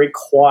 It's very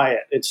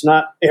quiet. It's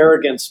not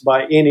arrogance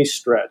by any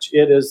stretch.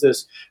 It is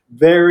this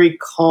very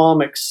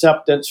calm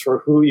acceptance for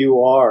who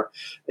you are,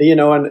 and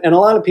a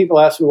lot of people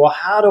ask me, well,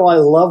 how do I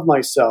love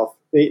myself?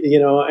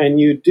 And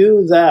you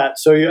do that.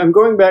 So I'm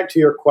going back to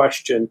your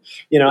question,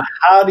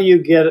 how do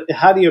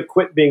you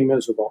quit being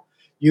miserable?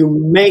 You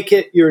make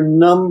it your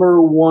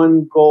number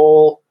one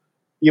goal.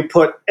 You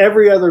put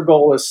every other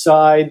goal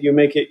aside. You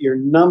make it your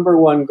number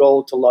one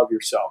goal to love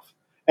yourself.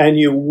 And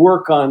you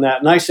work on that.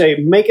 And I say,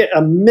 make it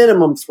a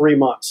minimum 3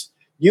 months.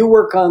 You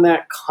work on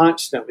that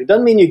constantly.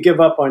 Doesn't mean you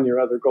give up on your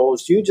other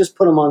goals. You just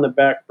put them on the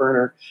back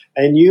burner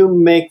and you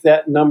make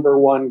that number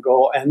one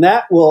goal. And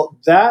that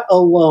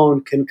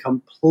alone can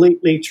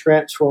completely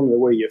transform the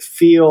way you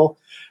feel,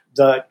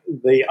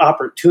 the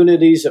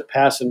opportunities that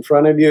pass in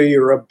front of you,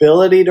 your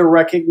ability to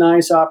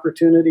recognize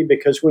opportunity.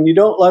 Because when you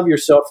don't love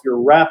yourself, you're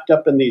wrapped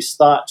up in these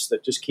thoughts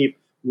that just keep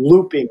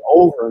looping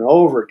over and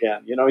over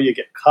again. You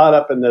get caught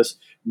up in this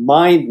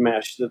mind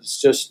mesh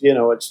that's just,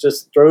 it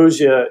just throws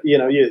you,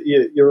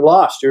 you're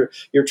lost,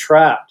 you're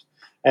trapped.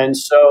 And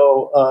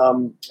so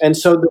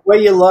the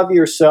way you love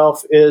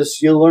yourself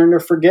is you learn to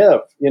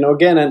forgive,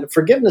 again, and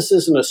forgiveness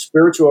isn't a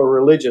spiritual or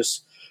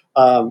religious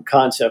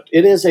concept.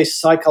 It is a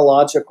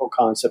psychological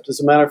concept. As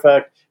a matter of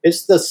fact,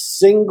 it's the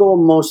single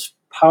most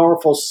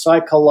powerful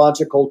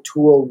psychological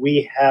tool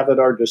we have at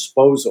our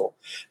disposal,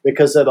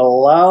 because it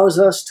allows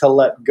us to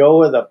let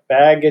go of the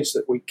baggage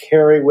that we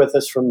carry with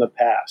us from the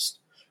past.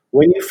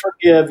 When you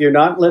forgive, you're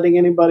not letting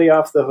anybody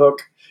off the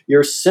hook.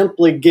 You're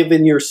simply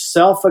giving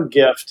yourself a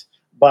gift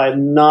by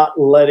not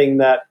letting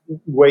that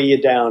weigh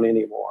you down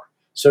anymore.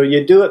 So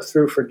you do it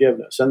through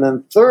forgiveness. And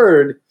then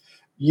third,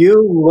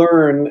 you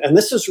learn, and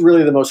this is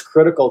really the most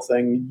critical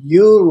thing,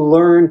 you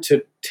learn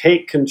to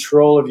take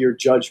control of your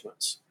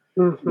judgments.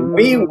 Mm-hmm.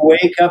 We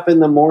wake up in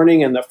the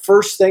morning and the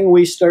first thing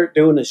we start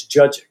doing is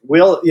judging.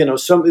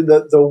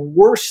 The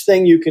worst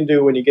thing you can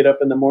do when you get up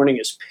in the morning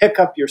is pick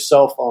up your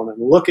cell phone and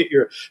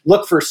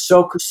look for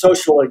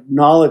social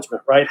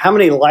acknowledgement, right? How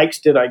many likes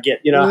did I get?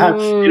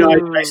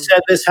 I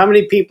said this, how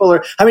many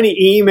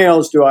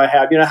emails do I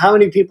have? How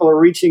many people are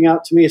reaching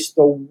out to me? It's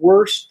the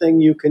worst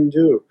thing you can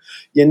do.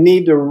 You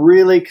need to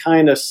really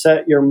kind of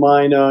set your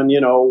mind on,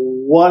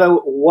 what do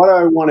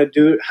I want to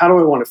do? How do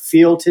I want to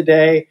feel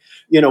today?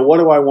 What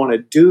do I want to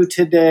do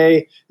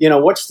today?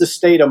 What's the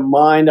state of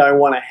mind I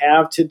want to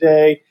have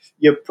today?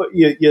 You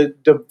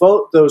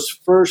devote those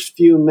first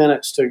few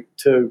minutes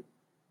to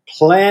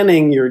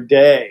planning your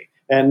day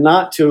and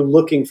not to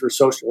looking for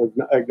social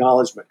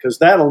acknowledgement, because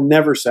that'll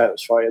never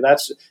satisfy you.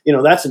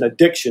 That's an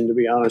addiction, to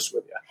be honest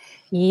with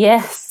you.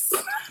 Yes.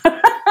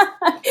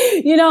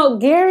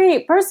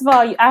 Gary, first of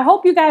all, I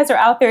hope you guys are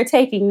out there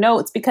taking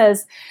notes,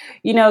 because,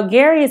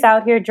 Gary is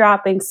out here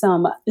dropping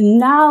some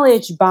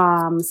knowledge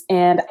bombs,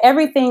 and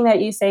everything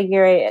that you say,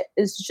 Gary,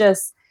 is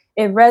just,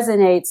 it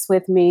resonates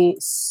with me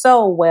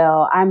so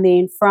well. I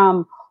mean,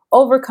 from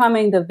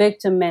overcoming the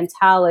victim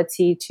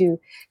mentality to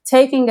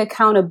taking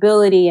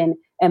accountability and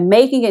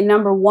making it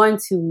number one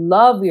to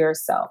love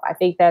yourself. I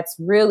think that's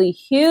really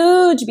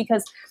huge,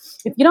 because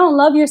if you don't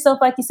love yourself,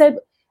 like you said,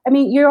 I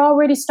mean, you're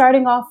already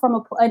starting off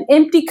from an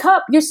empty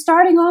cup. You're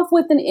starting off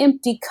with an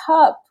empty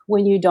cup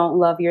when you don't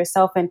love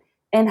yourself.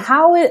 And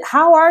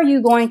how are you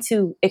going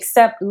to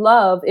accept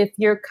love if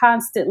you're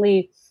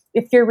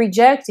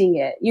rejecting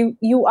it?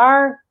 You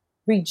are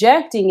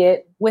rejecting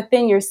it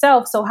within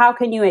yourself. So how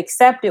can you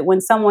accept it when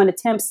someone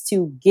attempts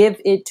to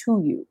give it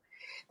to you?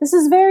 This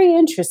is very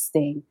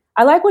interesting.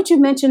 I like what you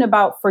mentioned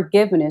about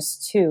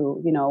forgiveness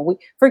too.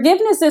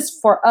 Forgiveness is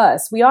for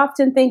us. We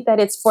often think that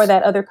it's for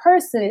that other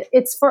person.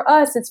 It's for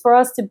us. It's for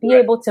us to be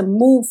able to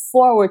move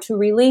forward, to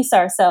release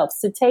ourselves,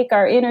 to take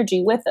our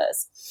energy with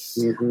us.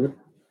 Mm-hmm.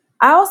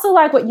 I also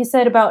like what you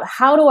said about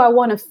how do I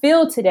want to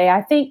feel today?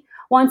 I think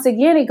once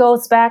again, it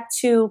goes back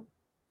to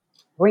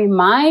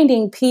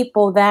reminding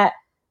people that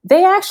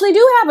they actually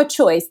do have a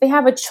choice. They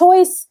have a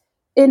choice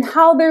in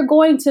how they're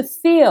going to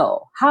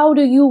feel. How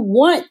do you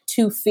want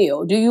to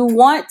feel? Do you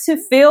want to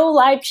feel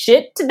like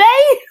shit today?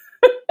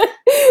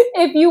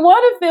 If you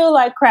want to feel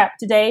like crap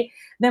today,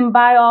 then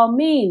by all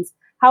means.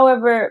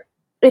 However,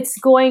 you're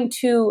going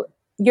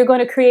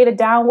to create a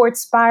downward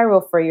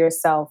spiral for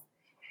yourself.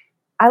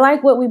 I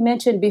like what we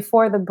mentioned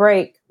before the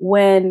break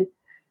when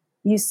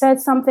you said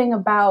something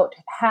about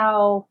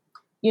how,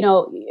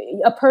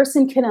 a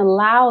person can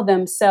allow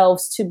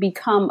themselves to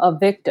become a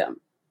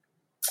victim.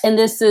 And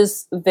this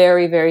is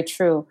very, very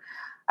true.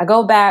 I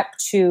go back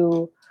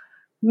to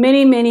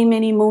many, many,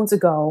 many moons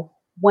ago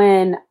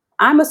when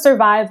I'm a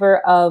survivor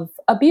of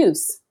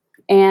abuse.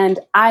 And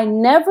I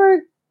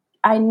never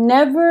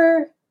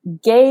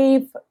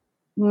gave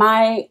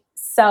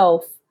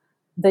myself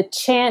the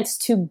chance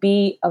to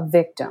be a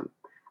victim.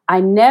 I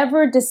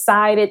never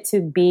decided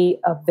to be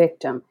a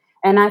victim.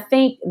 And I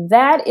think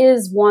that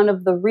is one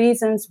of the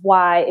reasons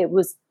why it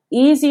was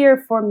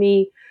easier for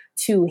me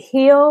to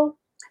heal,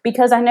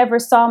 because I never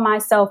saw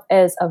myself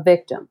as a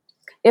victim.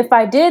 If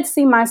I did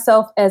see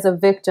myself as a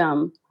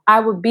victim, I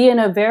would be in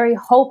a very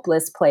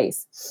hopeless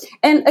place.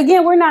 And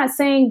again, we're not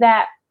saying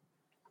that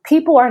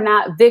people are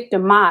not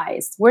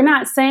victimized. We're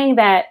not saying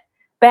that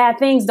bad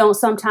things don't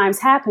sometimes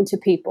happen to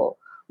people.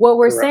 What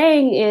we're Correct.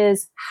 saying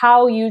is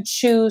how you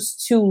choose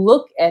to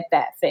look at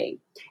that thing.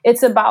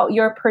 It's about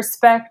your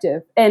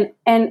perspective and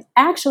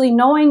actually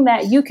knowing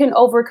that you can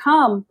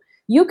overcome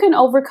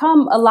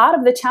a lot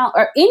of the challenge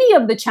or any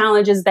of the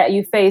challenges that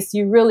you face.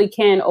 You really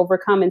can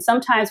overcome. And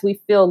sometimes we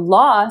feel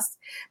lost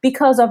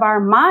because of our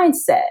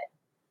mindset,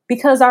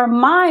 because our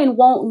mind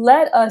won't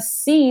let us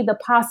see the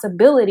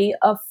possibility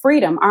of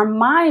freedom. Our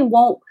mind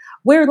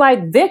we're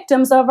like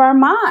victims of our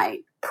mind,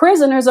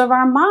 prisoners of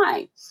our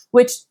mind,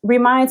 which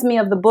reminds me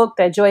of the book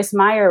that Joyce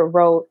Meyer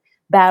wrote,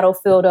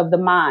 Battlefield of the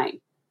Mind,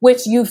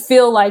 which you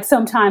feel like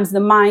sometimes the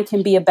mind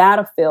can be a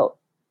battlefield.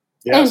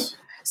 Yes. And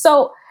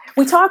so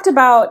we talked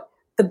about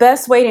the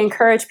best way to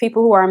encourage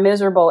people who are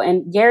miserable.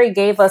 And Gary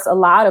gave us a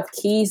lot of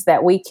keys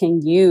that we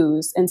can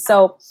use. And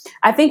so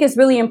I think it's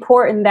really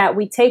important that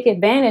we take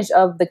advantage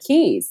of the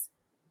keys.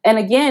 And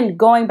again,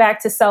 going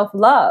back to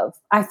self-love,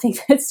 I think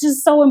it's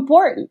just so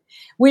important.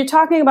 We're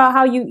talking about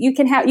how you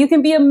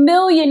can be a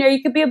millionaire,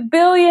 you could be a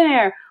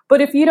billionaire,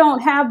 but if you don't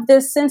have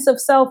this sense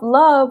of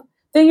self-love,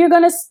 then you're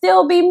going to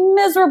still be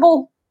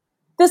miserable.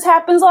 This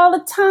happens all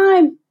the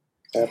time.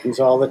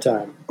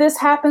 This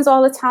happens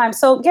all the time.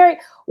 So, Gary,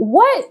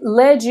 what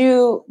led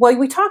you? Well,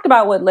 we talked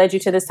about what led you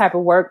to this type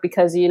of work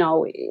because,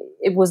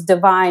 it was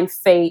divine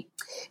fate.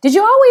 Did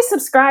you always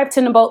subscribe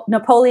to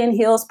Napoleon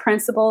Hill's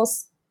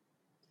principles?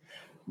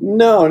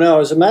 No.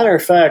 As a matter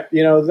of fact,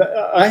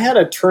 I had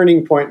a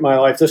turning point in my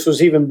life. This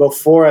was even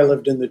before I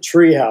lived in the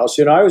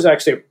treehouse. I was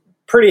actually a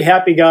pretty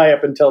happy guy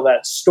up until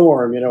that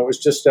storm. It was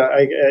just,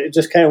 it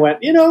just kind of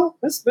went,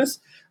 this.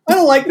 I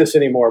don't like this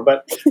anymore.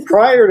 But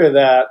prior to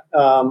that,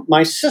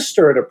 my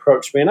sister had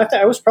approached me, and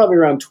I was probably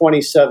around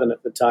 27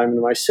 at the time.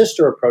 And my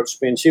sister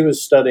approached me, and she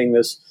was studying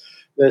this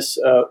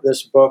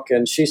book,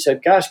 and she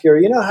said, "Gosh,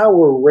 Gary, you know how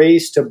we're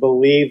raised to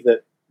believe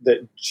that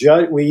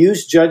we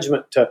use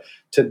judgment to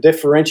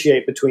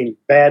differentiate between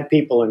bad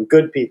people and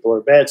good people, or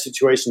bad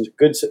situations,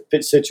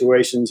 good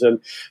situations, and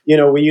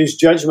we use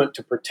judgment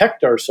to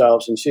protect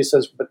ourselves." And she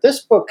says, "But this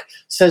book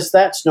says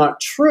that's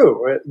not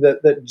true.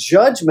 That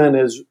judgment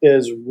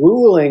is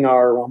ruling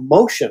our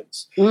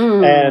emotions."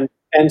 And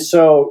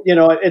so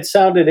it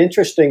sounded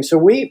interesting. So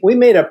we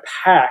made a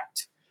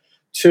pact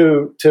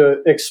to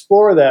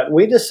explore that.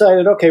 We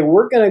decided, okay,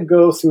 we're going to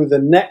go through the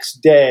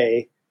next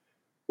day.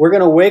 We're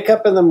going to wake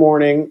up in the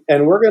morning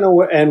and we're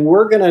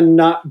going to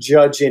not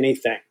judge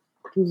anything.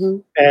 Mm-hmm.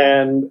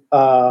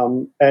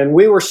 And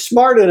we were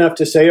smart enough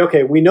to say,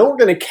 okay, we know we're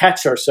going to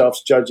catch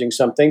ourselves judging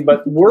something,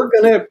 but we're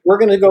going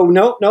to go,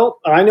 nope.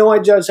 I know I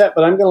judge that,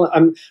 but I'm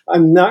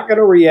not going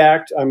to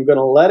react. I'm going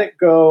to let it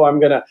go.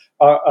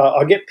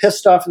 I'll get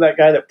pissed off at that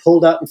guy that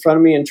pulled out in front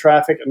of me in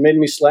traffic and made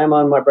me slam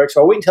on my brakes.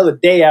 So I'll wait until the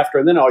day after,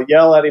 and then I'll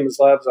yell at him as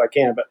loud as I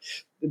can. But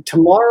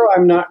tomorrow,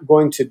 I'm not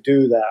going to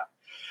do that.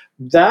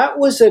 That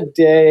was the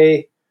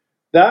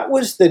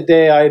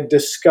day I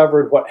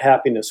discovered what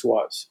happiness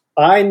was.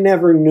 I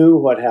never knew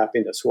what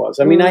happess was.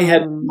 I mean, I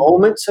had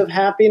moments of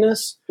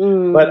happiness,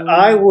 but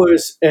I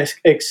was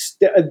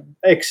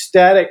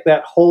ecstatic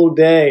that whole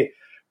day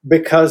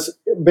because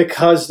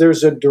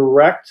there's a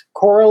direct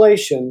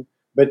correlation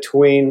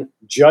between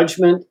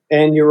judgment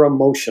and your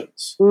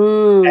emotions.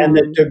 And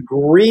the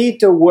degree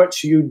to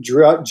which you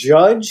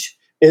judge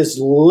is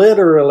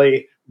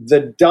literally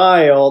the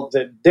dial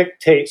that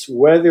dictates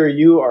whether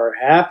you are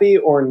happy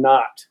or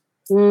not.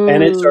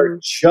 And it's our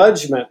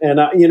judgment.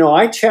 And,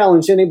 I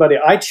challenge anybody.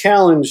 I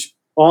challenge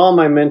all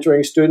my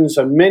mentoring students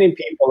and many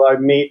people I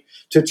meet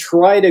to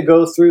try to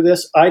go through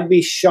this. I'd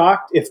be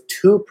shocked if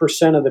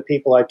 2% of the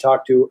people I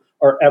talk to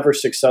are ever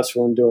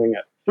successful in doing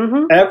it.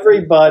 Mm-hmm.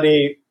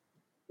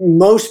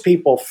 Most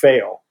people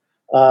fail.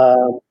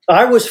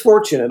 I was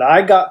fortunate.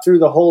 I got through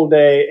the whole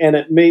day, and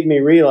it made me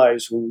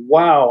realize,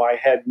 wow, I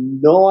had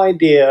no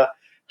idea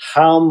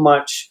how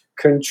much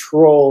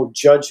control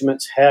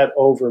judgments had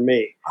over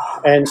me.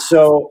 And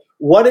so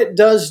what it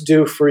does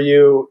do for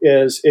you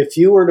is, if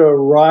you were to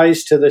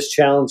rise to this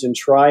challenge and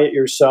try it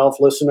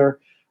yourself, listener,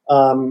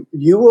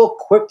 you will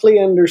quickly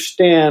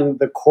understand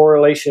the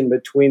correlation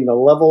between the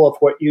level of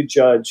what you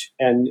judge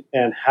and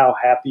how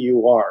happy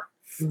you are.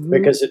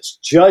 Because it's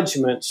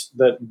judgments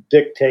that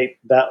dictate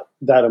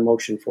that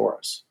emotion for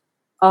us.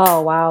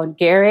 Oh, wow,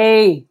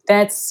 Gary,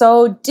 that's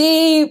so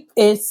deep.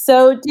 It's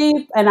so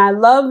deep. And I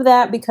love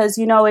that because,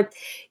 you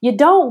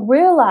don't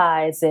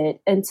realize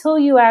it until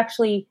you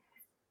actually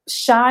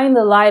shine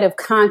the light of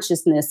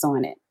consciousness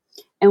on it.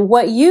 And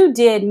what you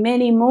did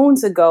many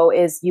moons ago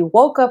is you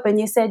woke up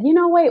and you said,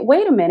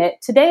 wait a minute.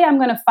 Today I'm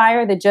going to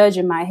fire the judge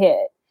in my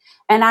head.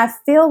 And I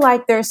feel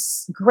like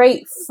there's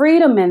great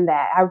freedom in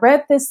that. I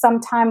read this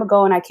some time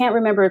ago, and I can't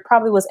remember. It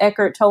probably was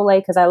Eckhart Tolle,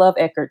 because I love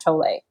Eckhart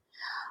Tolle.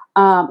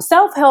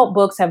 Self-help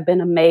books have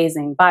been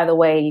amazing, by the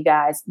way, you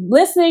guys.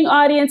 Listening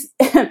audience,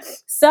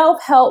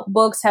 self-help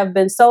books have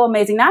been so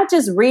amazing. Not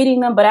just reading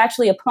them, but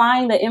actually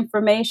applying the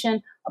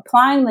information,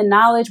 applying the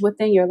knowledge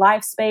within your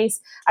life space.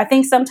 I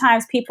think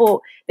sometimes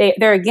people,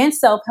 they're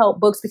against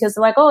self-help books because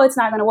they're like, oh, it's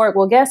not going to work.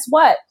 Well, guess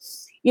what?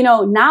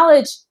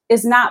 Knowledge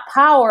is not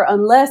power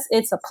unless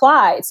it's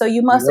applied. So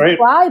you must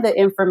apply the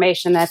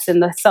information that's in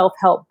the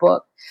self-help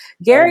book.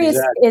 Gary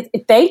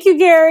thank you,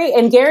 Gary.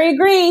 And Gary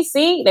agrees.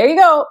 See, there you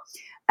go.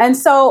 And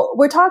so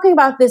we're talking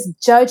about this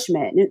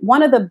judgment.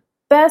 One of the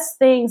best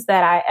things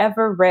that I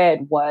ever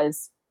read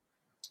was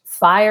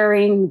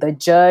Firing the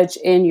Judge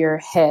in Your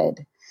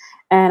Head.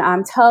 And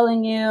I'm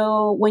telling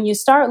you, when you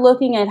start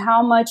looking at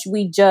how much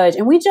we judge,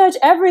 and we judge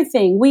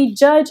everything,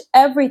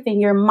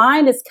 your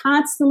mind is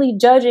constantly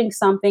judging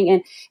something.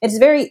 And it's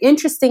very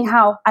interesting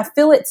how I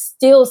feel it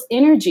steals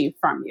energy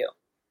from you.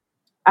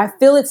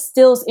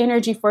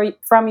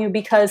 From you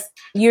because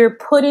you're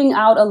putting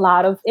out a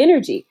lot of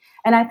energy.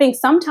 And I think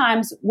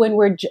sometimes when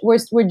we're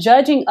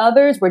judging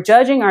others, we're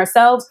judging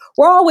ourselves,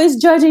 we're always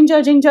judging.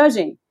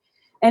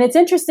 And it's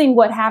interesting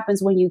what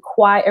happens when you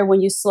quiet or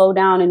when you slow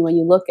down and when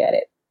you look at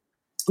it.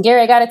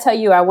 Gary, I got to tell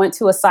you, I went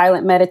to a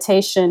silent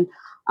meditation.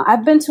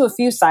 I've been to a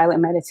few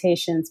silent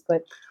meditations,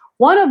 but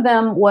one of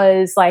them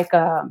was like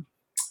a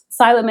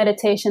silent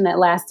meditation that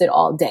lasted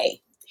all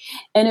day.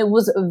 And it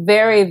was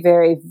very,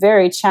 very,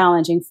 very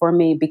challenging for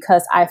me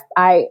because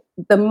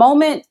the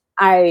moment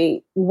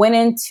I went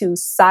into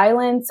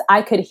silence,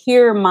 I could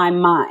hear my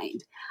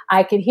mind.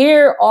 I could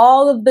hear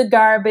all of the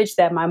garbage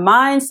that my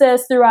mind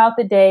says throughout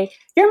the day.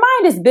 Your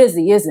mind is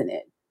busy, isn't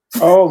it?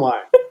 Oh,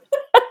 my.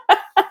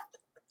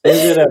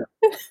 Is it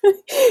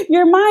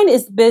Your mind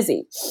is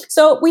busy.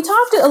 So we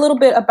talked a little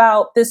bit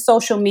about this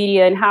social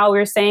media and how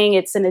we're saying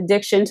it's an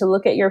addiction to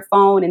look at your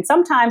phone. And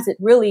sometimes it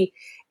really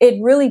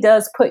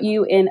does put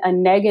you in a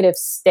negative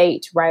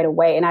state right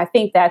away. And I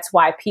think that's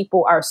why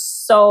people are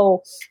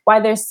so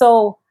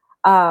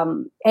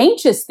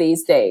anxious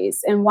these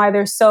days and why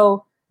they're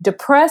so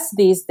depressed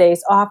these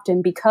days,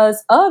 often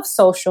because of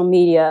social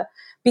media,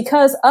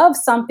 because of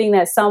something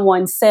that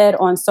someone said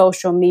on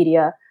social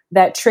media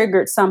that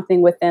triggered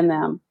something within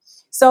them.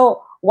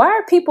 So why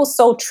are people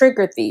so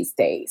triggered these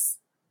days?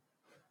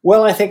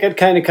 Well, I think it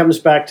kind of comes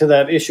back to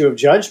that issue of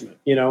judgment,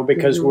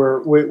 because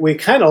we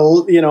kind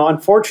of,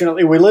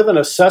 unfortunately, we live in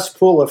a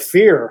cesspool of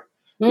fear.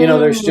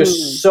 There's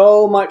just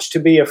so much to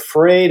be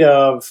afraid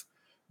of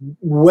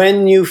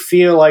when you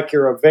feel like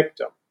you're a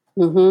victim.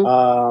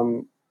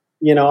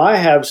 I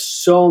have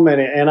so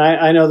many, and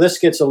I know this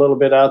gets a little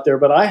bit out there,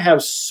 but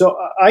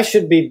I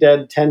should be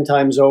dead 10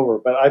 times over,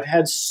 but I've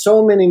had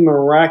so many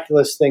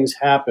miraculous things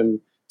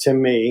happen to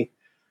me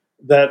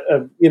that,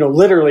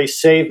 literally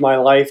saved my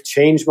life,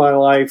 changed my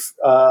life.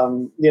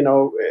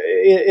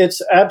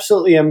 It's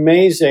absolutely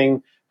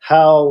amazing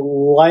how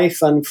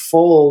life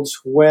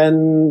unfolds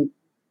when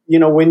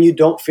you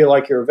don't feel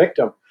like you're a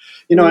victim.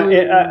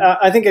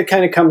 I think it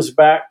kind of comes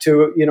back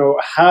to,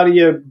 how do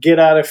you get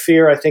out of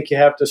fear? I think you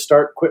have to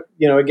start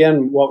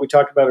again, what we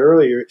talked about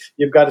earlier,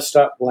 you've got to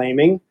stop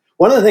blaming.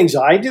 One of the things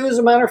I do, as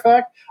a matter of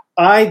fact,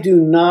 I do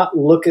not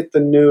look at the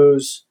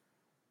news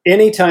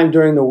anytime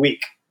during the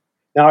week.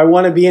 Now, I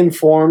want to be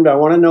informed. I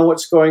want to know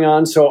what's going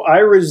on. So I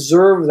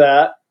reserve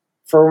that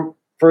for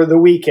the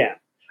weekend.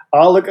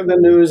 I'll look at the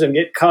news and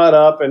get caught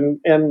up.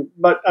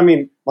 But I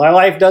mean, my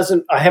life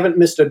I haven't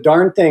missed a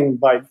darn thing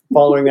by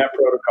following that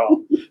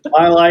protocol.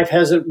 My life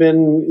hasn't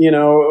been,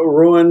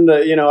 ruined.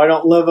 I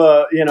don't live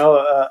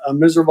a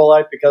miserable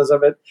life because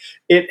of it.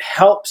 It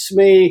helps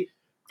me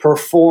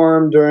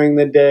perform during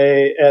the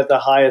day at the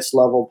highest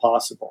level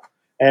possible.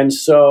 And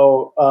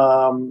so,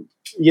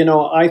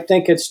 I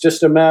think it's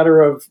just a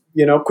matter of,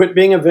 quit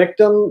being a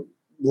victim,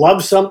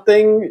 love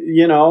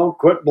something,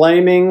 quit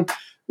blaming,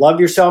 love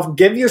yourself,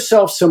 give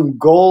yourself some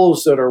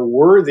goals that are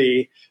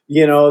worthy,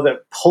 that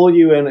pull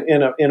you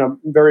in a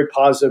very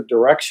positive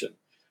direction.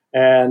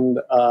 And,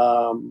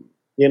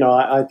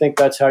 I think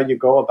that's how you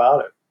go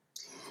about it.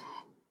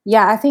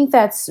 Yeah, I think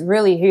that's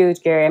really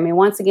huge, Gary. I mean,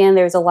 once again,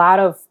 there's a lot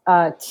of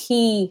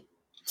key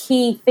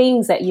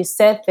things that you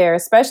said there,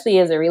 especially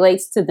as it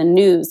relates to the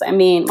news. I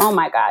mean, oh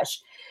my gosh.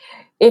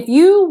 If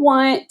you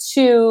want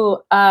to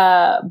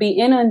be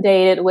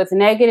inundated with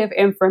negative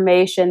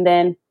information,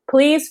 then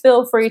please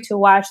feel free to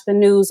watch the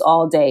news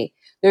all day.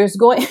 You're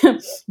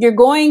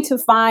going to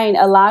find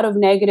a lot of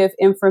negative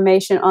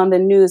information on the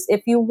news.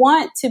 If you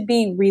want to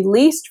be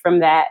released from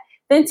that,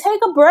 then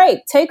take a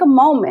break, take a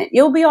moment.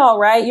 You'll be all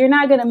right. You're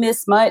not going to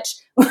miss much.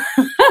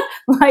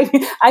 Like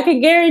I can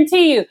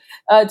guarantee you,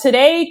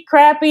 today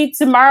crappy,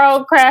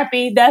 tomorrow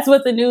crappy. That's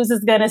what the news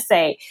is going to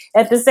say.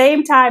 At the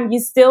same time, you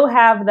still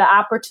have the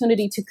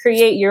opportunity to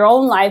create your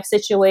own life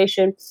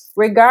situation,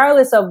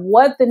 regardless of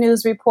what the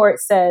news report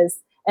says.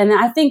 And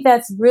I think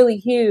that's really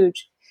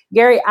huge.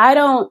 Gary, I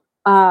don't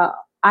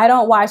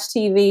watch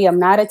TV. I'm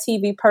not a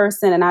TV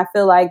person. And I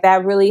feel like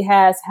that really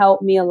has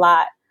helped me a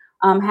lot.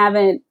 I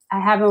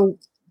haven't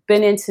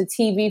been into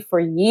TV for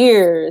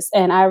years.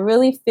 And I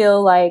really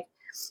feel like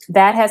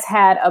that has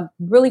had a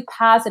really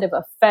positive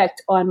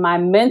effect on my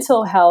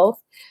mental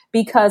health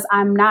because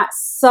I'm not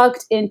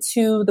sucked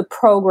into the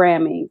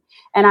programming.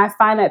 And I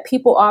find that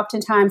people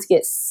oftentimes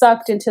get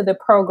sucked into the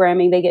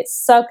programming. They get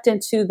sucked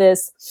into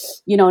this,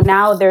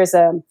 now there's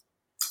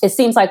it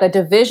seems like a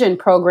division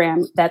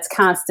program that's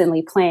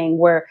constantly playing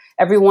where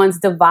everyone's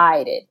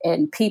divided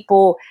and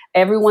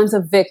everyone's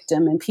a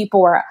victim, and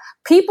people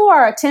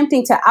are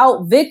attempting to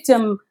out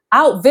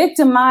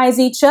victimize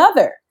each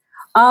other.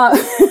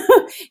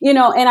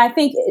 And I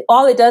think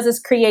all it does is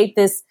create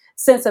this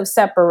sense of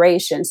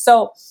separation.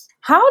 So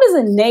how does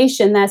a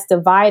nation that's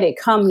divided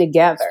come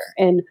together?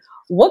 And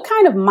what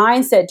kind of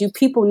mindset do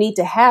people need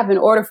to have in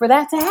order for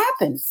that to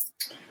happen?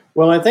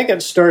 Well, I think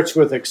it starts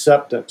with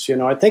acceptance.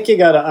 I think you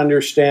got to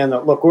understand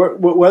that, look,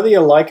 whether you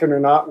like it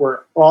or not, we're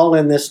all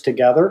in this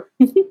together.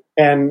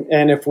 And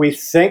if we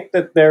think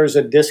that there's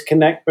a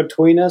disconnect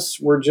between us,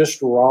 we're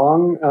just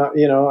wrong.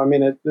 We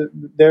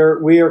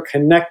are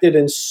connected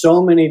in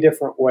so many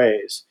different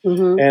ways.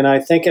 Mm-hmm. And I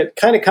think it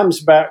kind of comes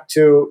back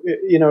to,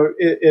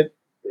 it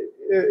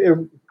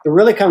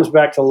really comes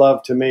back to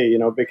love to me,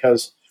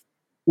 because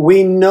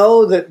we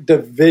know that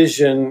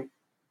division,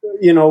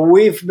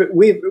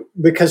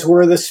 because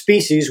we're the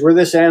species, we're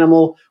this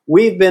animal,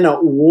 we've been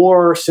at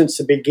war since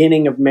the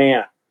beginning of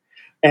man.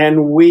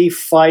 And we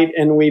fight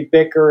and we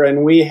bicker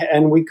and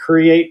we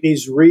create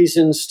these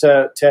reasons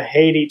to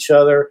hate each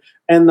other.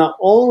 And the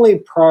only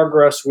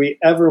progress we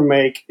ever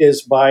make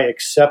is by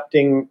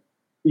accepting,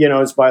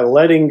 is by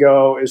letting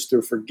go, is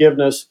through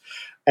forgiveness.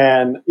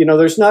 And,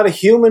 there's not a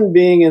human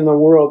being in the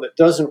world that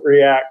doesn't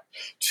react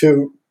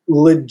to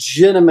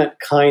legitimate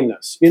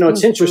kindness.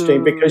 It's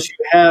interesting because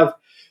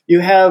you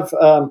have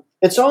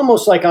it's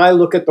almost like I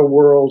look at the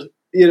world,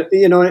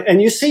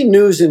 and you see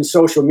news in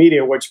social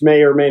media, which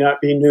may or may not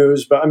be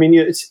news, but I mean,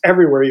 it's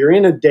everywhere. You're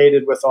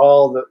inundated with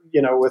all the,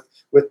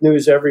 with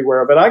news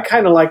everywhere. But I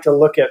kind of like to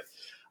look at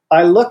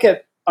the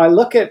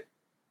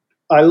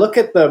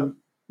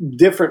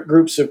different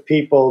groups of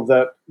people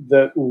that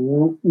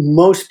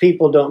most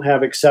people don't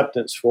have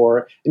acceptance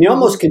for, and you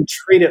almost can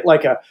treat it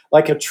like a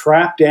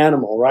trapped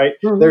animal, right?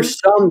 Mm-hmm.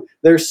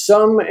 There's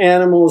some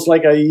animals,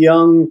 like a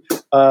young,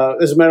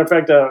 as a matter of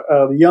fact,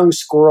 a young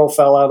squirrel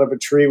fell out of a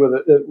tree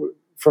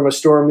from a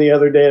storm the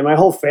other day, and my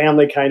whole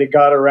family kind of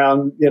got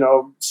around,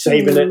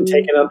 saving it and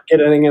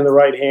getting it in the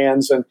right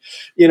hands, and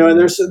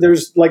and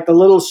there's like the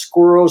little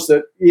squirrels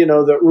that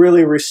that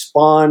really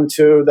respond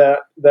to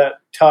that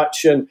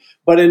touch,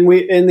 but in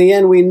the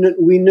end we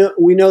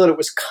know that it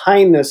was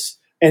kindness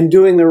and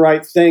doing the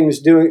right things,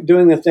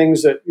 doing the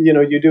things that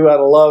you do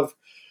out of love.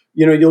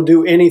 You'll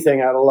do anything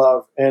out of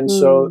love, and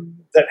so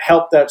that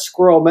helped that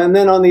squirrel. And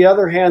then on the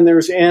other hand,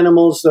 there's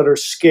animals that are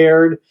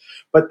scared,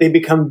 but they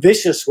become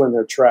vicious when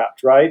they're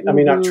trapped, right? I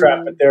mean, not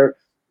trapped, but they're,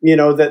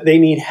 that they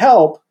need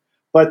help,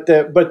 but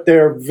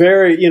they're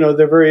very,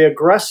 they're very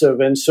aggressive.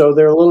 And so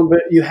they're a little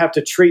bit, you have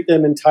to treat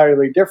them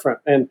entirely different.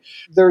 And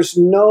there's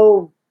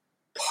no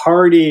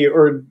party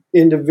or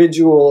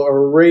individual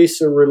or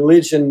race or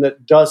religion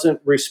that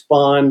doesn't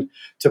respond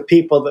to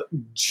people that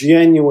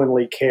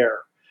genuinely care,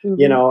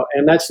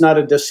 and that's not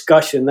a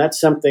discussion. That's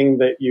something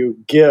that you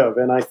give.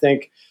 And I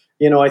think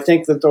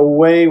that the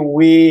way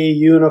we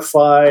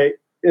unify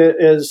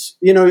is,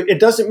 it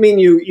doesn't mean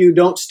you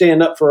don't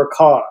stand up for a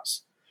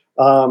cause.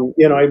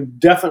 I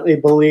definitely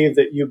believe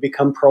that you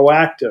become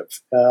proactive.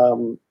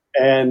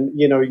 And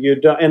you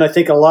don't. And I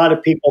think a lot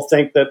of people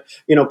think that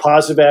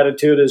positive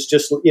attitude is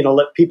just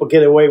let people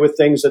get away with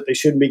things that they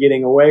shouldn't be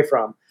getting away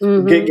from,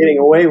 getting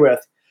away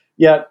with.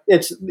 Yet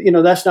it's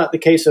that's not the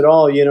case at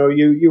all.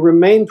 You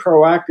remain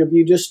proactive.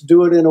 You just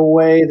do it in a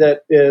way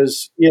that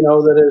is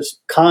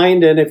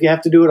kind. And if you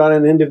have to do it on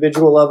an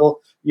individual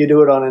level, you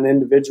do it on an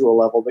individual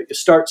level. But you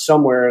start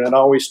somewhere, and it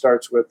always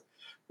starts with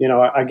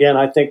again,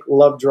 I think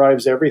love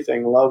drives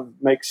everything. Love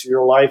makes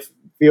your life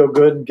feel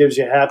good, gives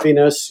you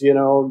happiness,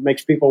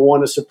 makes people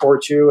want to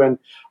support you. And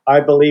I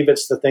believe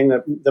it's the thing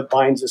that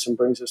binds us and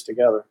brings us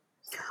together.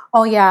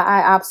 Oh yeah,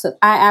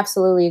 I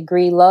absolutely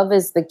agree. Love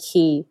is the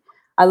key.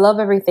 I love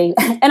everything.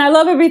 And I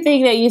love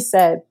everything that you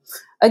said.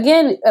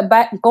 Again,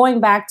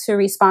 going back to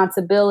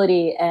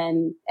responsibility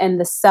and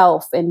the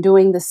self and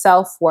doing the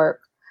self work,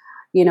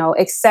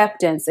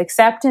 acceptance.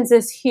 Acceptance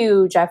is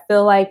huge. I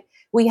feel like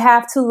we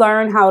have to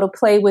learn how to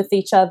play with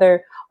each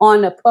other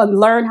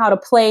learn how to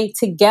play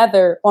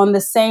together on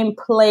the same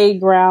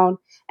playground.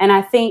 And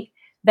I think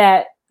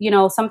that,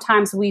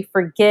 sometimes we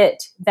forget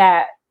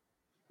that,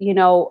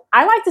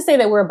 I like to say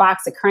that we're a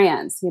box of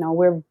crayons.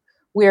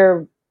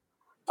 We're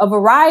a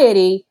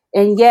variety,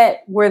 and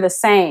yet we're the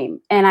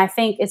same. And I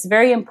think it's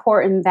very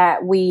important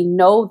that we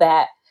know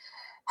that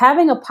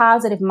having a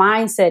positive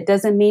mindset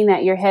doesn't mean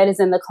that your head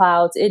is in the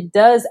clouds. It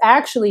does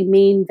actually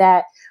mean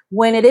that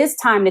when it is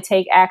time to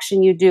take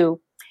action, you do.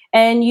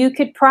 And you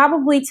could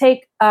probably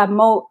take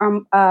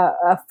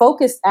a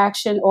focused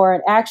action, or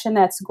an action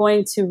that's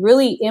going to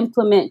really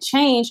implement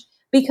change,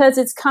 because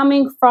it's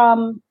coming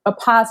from a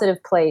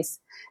positive place.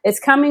 It's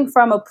coming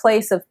from a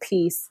place of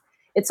peace.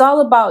 It's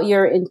all about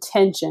your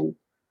intention.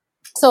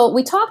 So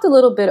we talked a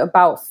little bit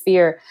about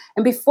fear.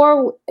 And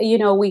before,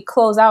 we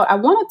close out, I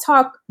want to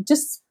talk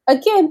just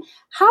again,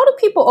 how do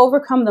people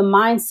overcome the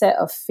mindset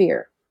of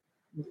fear?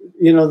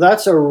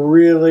 That's a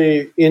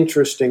really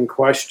interesting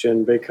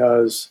question,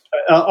 because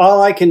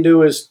all I can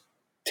do is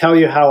tell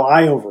you how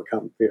I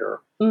overcome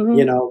fear.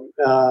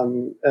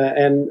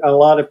 And a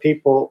lot of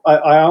people,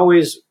 I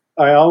always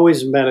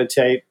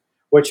meditate,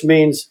 which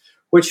means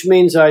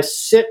I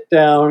sit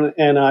down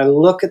and I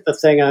look at the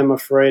thing I'm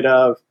afraid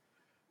of.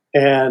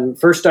 And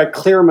first I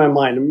clear my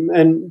mind.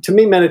 And to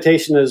me,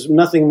 meditation is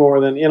nothing more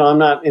than, I'm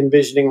not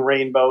envisioning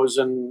rainbows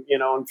and,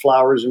 and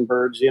flowers and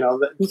birds, to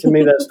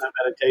me, that's not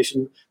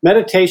meditation.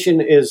 Meditation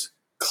is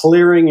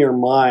clearing your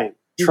mind,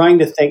 trying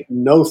to think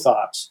no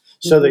thoughts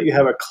so that you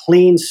have a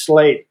clean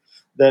slate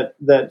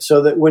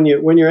so that when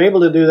you're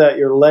able to do that,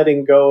 you're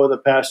letting go of the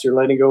past, you're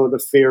letting go of the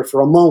fear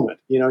for a moment,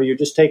 you're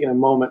just taking a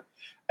moment.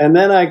 And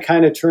then I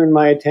kind of turn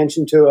my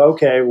attention to,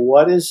 okay,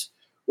 what is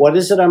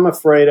it I'm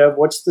afraid of?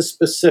 What's the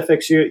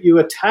specifics? You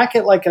attack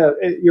it like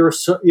you're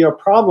a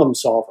problem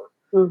solver,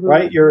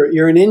 right?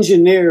 You're an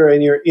engineer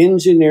and you're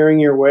engineering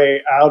your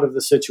way out of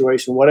the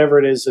situation, whatever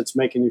it is that's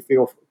making you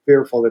feel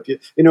fearful.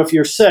 If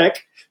you're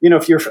sick,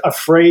 if you're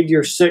afraid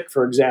you're sick,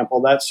 for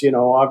example, that's,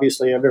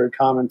 obviously a very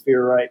common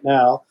fear right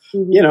now.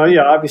 You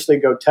obviously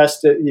go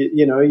test it.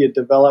 You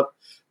develop,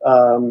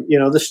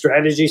 the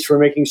strategies for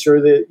making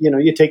sure that,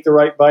 you take the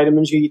right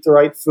vitamins, you eat the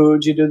right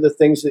foods, you do the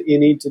things that you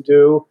need to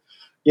do.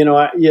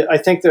 I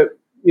think that,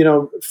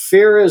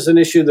 fear is an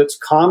issue that's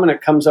common.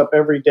 It comes up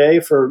every day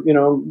for,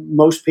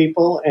 most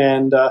people.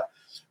 And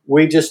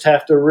we just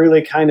have to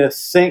really kind of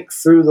think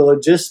through the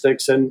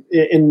logistics and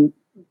in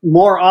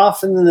more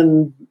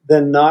often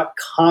than not,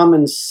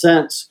 common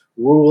sense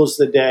rules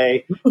the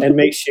day and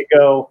makes you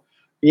go,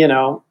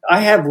 I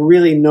have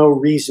really no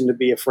reason to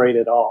be afraid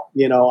at all.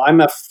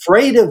 I'm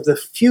afraid of the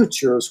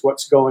future is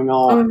what's going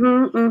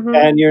on.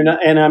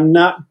 And I'm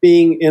not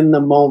being in the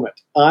moment.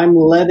 I'm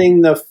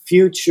letting the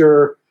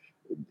future,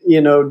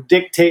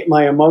 dictate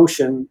my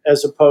emotion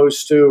as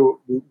opposed to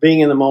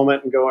being in the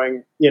moment and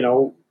going,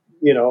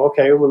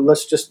 okay, well,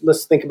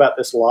 let's think about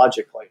this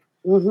logically.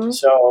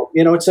 So,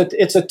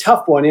 it's a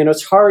tough one.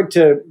 It's hard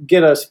to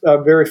get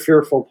a very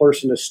fearful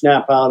person to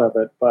snap out of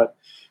it, but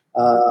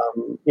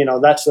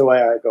that's the way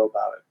I go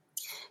about it.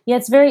 Yeah,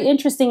 it's very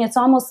interesting. It's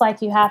almost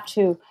like you have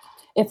to,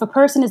 if a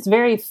person is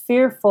very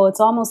fearful, it's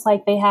almost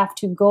like they have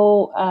to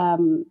go,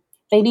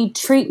 they need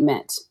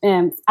treatment.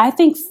 And I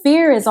think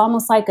fear is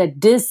almost like a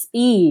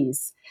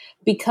dis-ease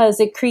because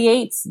it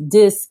creates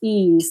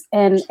dis-ease.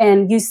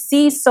 And you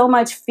see so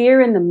much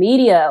fear in the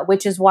media,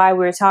 which is why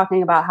we're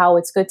talking about how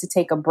it's good to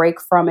take a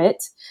break from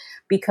it.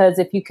 Because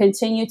if you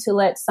continue to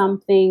let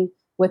something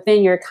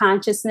within your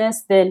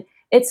consciousness, then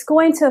it's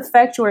going to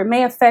affect you, or it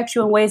may affect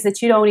you in ways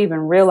that you don't even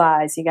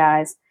realize, you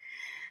guys.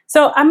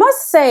 So I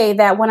must say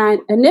that when I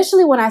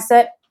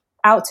set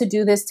out to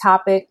do this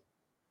topic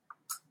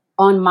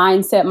on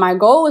mindset, my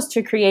goal was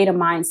to create a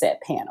mindset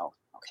panel.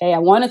 Okay, I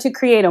wanted to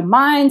create a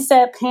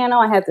mindset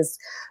panel. I had this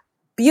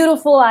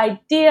beautiful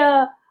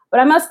idea, but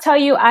I must tell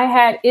you, I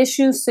had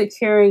issues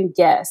securing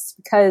guests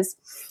because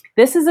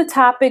this is a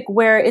topic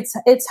where it's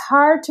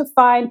hard to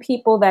find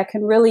people that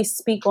can really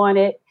speak on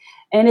it.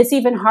 And it's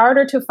even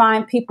harder to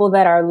find people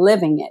that are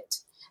living it,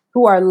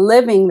 who are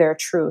living their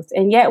truth.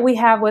 And yet we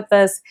have with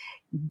us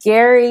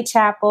Gary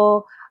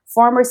Chappell,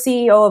 former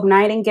CEO of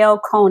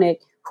Nightingale Conant,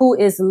 who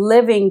is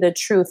living the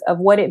truth of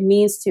what it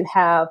means to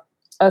have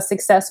a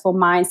successful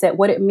mindset,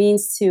 what it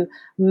means to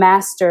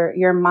master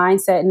your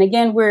mindset. And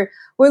again, we're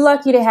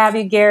lucky to have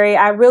you, Gary.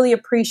 I really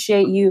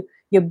appreciate you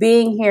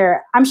being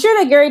here. I'm sure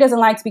that Gary doesn't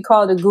like to be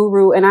called a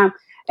guru, and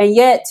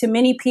yet to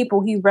many people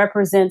he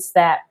represents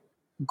that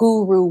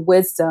guru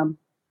wisdom.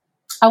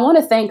 I want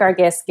to thank our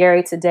guest,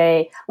 Gary,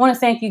 today. I want to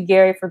thank you,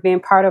 Gary, for being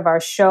part of our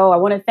show. I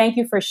want to thank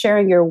you for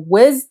sharing your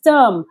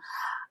wisdom.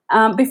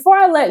 Before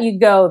I let you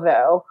go,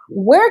 though,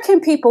 where can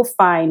people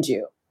find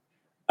you?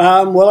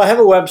 Well, I have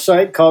a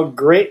website called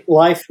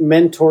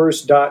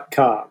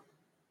greatlifementors.com.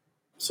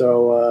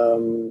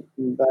 So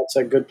that's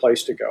a good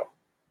place to go.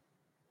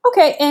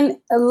 Okay. And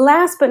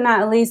last but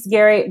not least,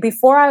 Gary,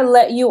 before I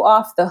let you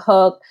off the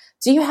hook,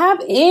 do you have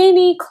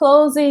any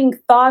closing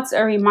thoughts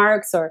or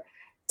remarks or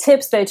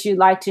tips that you'd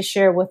like to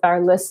share with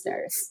our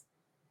listeners?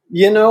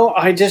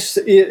 I just,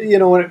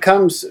 when it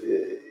comes,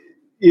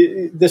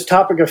 this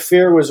topic of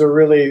fear was a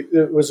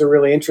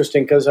really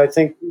interesting, because I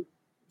think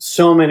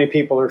so many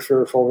people are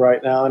fearful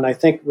right now. And I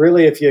think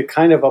really if you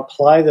kind of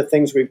apply the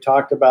things we've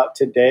talked about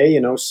today,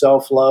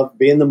 self-love,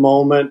 be in the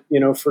moment,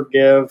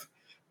 forgive,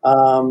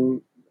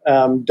 don't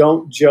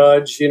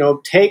judge,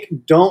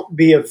 don't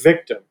be a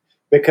victim.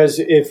 Because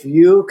if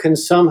you can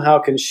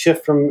somehow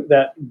shift from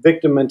that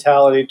victim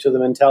mentality to the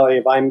mentality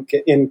of I'm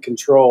in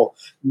control,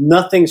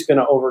 nothing's going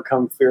to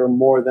overcome fear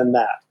more than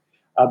that.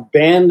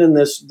 Abandon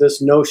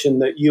this notion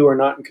that you are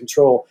not in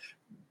control.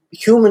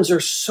 Humans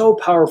are so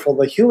powerful.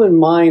 The human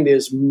mind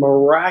is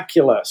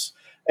miraculous.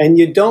 And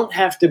you don't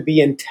have to be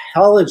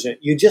intelligent.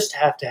 You just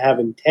have to have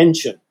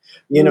intention.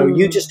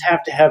 You just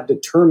have to have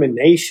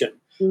determination.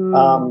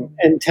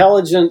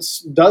 Intelligence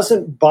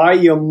doesn't buy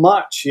you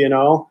much,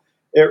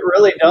 It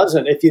really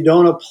doesn't. If you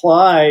don't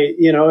apply,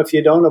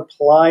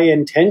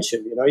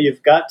 intention,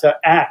 you've got to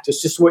act.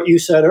 It's just what you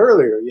said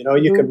earlier.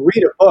 You can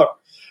read a book,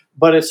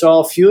 but it's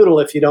all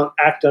futile if you don't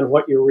act on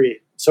what you read.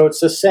 So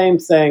it's the same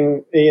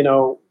thing,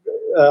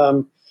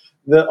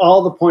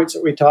 all the points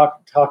that we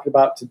talked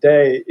about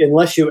today,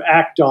 unless you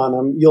act on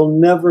them, you'll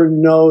never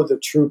know the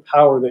true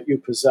power that you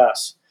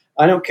possess.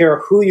 I don't care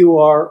who you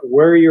are,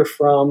 where you're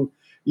from,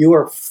 you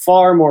are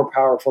far more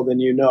powerful than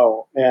you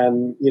know.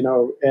 And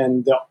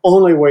the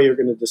only way you're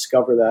going to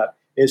discover that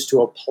is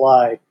to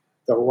apply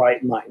the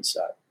right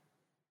mindset.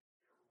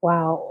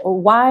 Wow.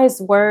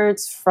 Wise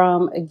words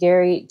from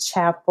Gary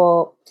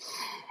Chappell.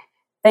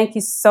 Thank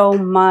you so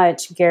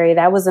much, Gary.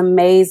 That was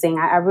amazing.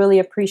 I really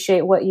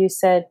appreciate what you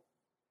said.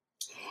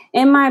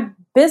 In my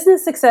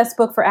business success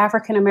book for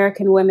African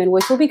American women,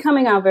 which will be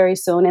coming out very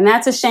soon, and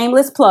that's a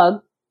shameless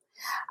plug,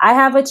 I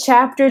have a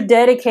chapter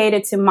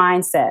dedicated to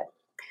mindset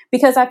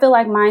because I feel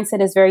like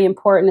mindset is very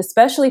important,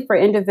 especially for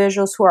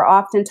individuals who are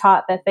often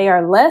taught that they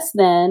are less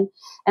than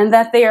and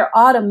that they are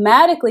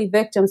automatically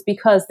victims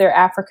because they're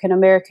African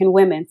American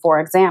women, for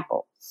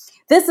example.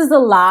 This is a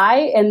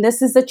lie, and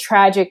this is a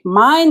tragic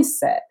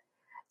mindset.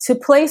 To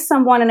place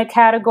someone in a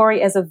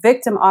category as a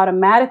victim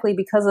automatically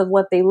because of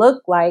what they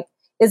look like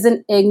is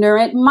an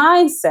ignorant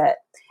mindset.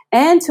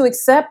 And to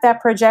accept that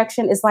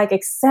projection is like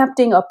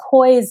accepting a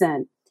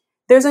poison.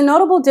 There's a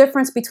notable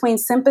difference between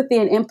sympathy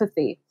and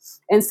empathy.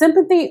 And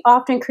sympathy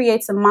often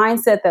creates a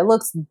mindset that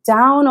looks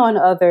down on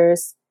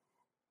others,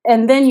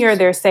 and then you're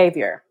their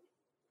savior.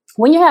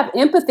 When you have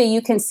empathy,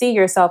 you can see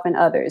yourself in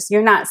others.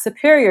 You're not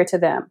superior to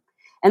them.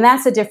 And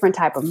that's a different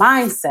type of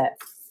mindset.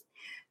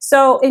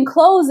 So in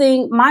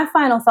closing, my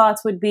final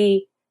thoughts would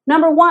be,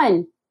 number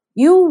one,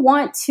 you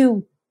want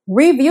to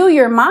review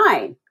your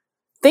mind.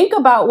 Think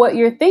about what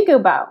you're thinking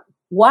about.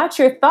 Watch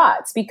your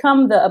thoughts.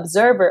 Become the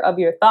observer of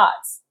your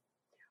thoughts.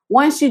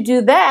 Once you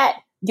do that,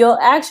 you'll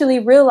actually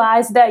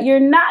realize that you're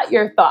not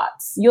your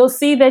thoughts. You'll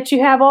see that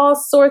you have all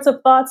sorts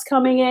of thoughts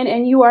coming in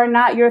and you are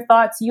not your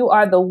thoughts. You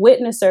are the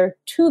witnesser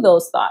to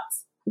those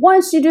thoughts.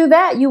 Once you do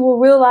that, you will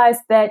realize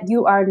that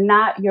you are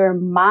not your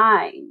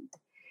mind.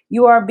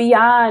 You are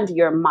beyond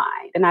your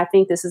mind. And I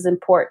think this is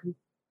important.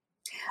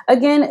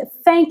 Again,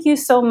 thank you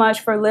so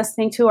much for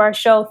listening to our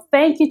show.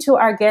 Thank you to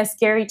our guest,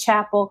 Gary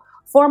Chappell,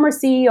 former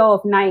CEO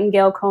of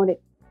Nightingale Conant.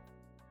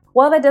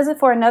 Well, that does it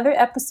for another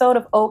episode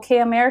of OK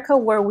America,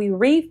 where we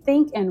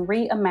rethink and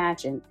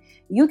reimagine.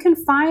 You can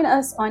find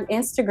us on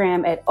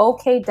Instagram at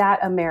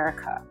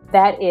OK.America.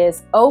 That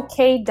is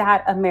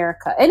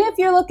OK.America. And if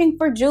you're looking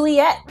for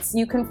Juliet,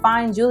 you can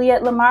find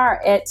Juliet Lamar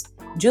at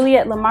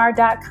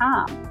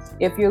JulietLamar.com.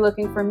 If you're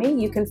looking for me,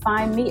 you can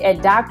find me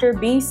at Dr.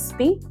 B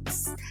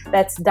Speaks.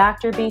 That's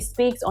Dr. B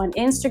Speaks on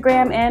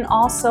Instagram and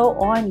also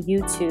on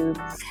YouTube.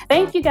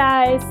 Thank you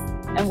guys,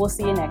 and we'll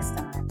see you next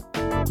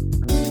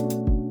time.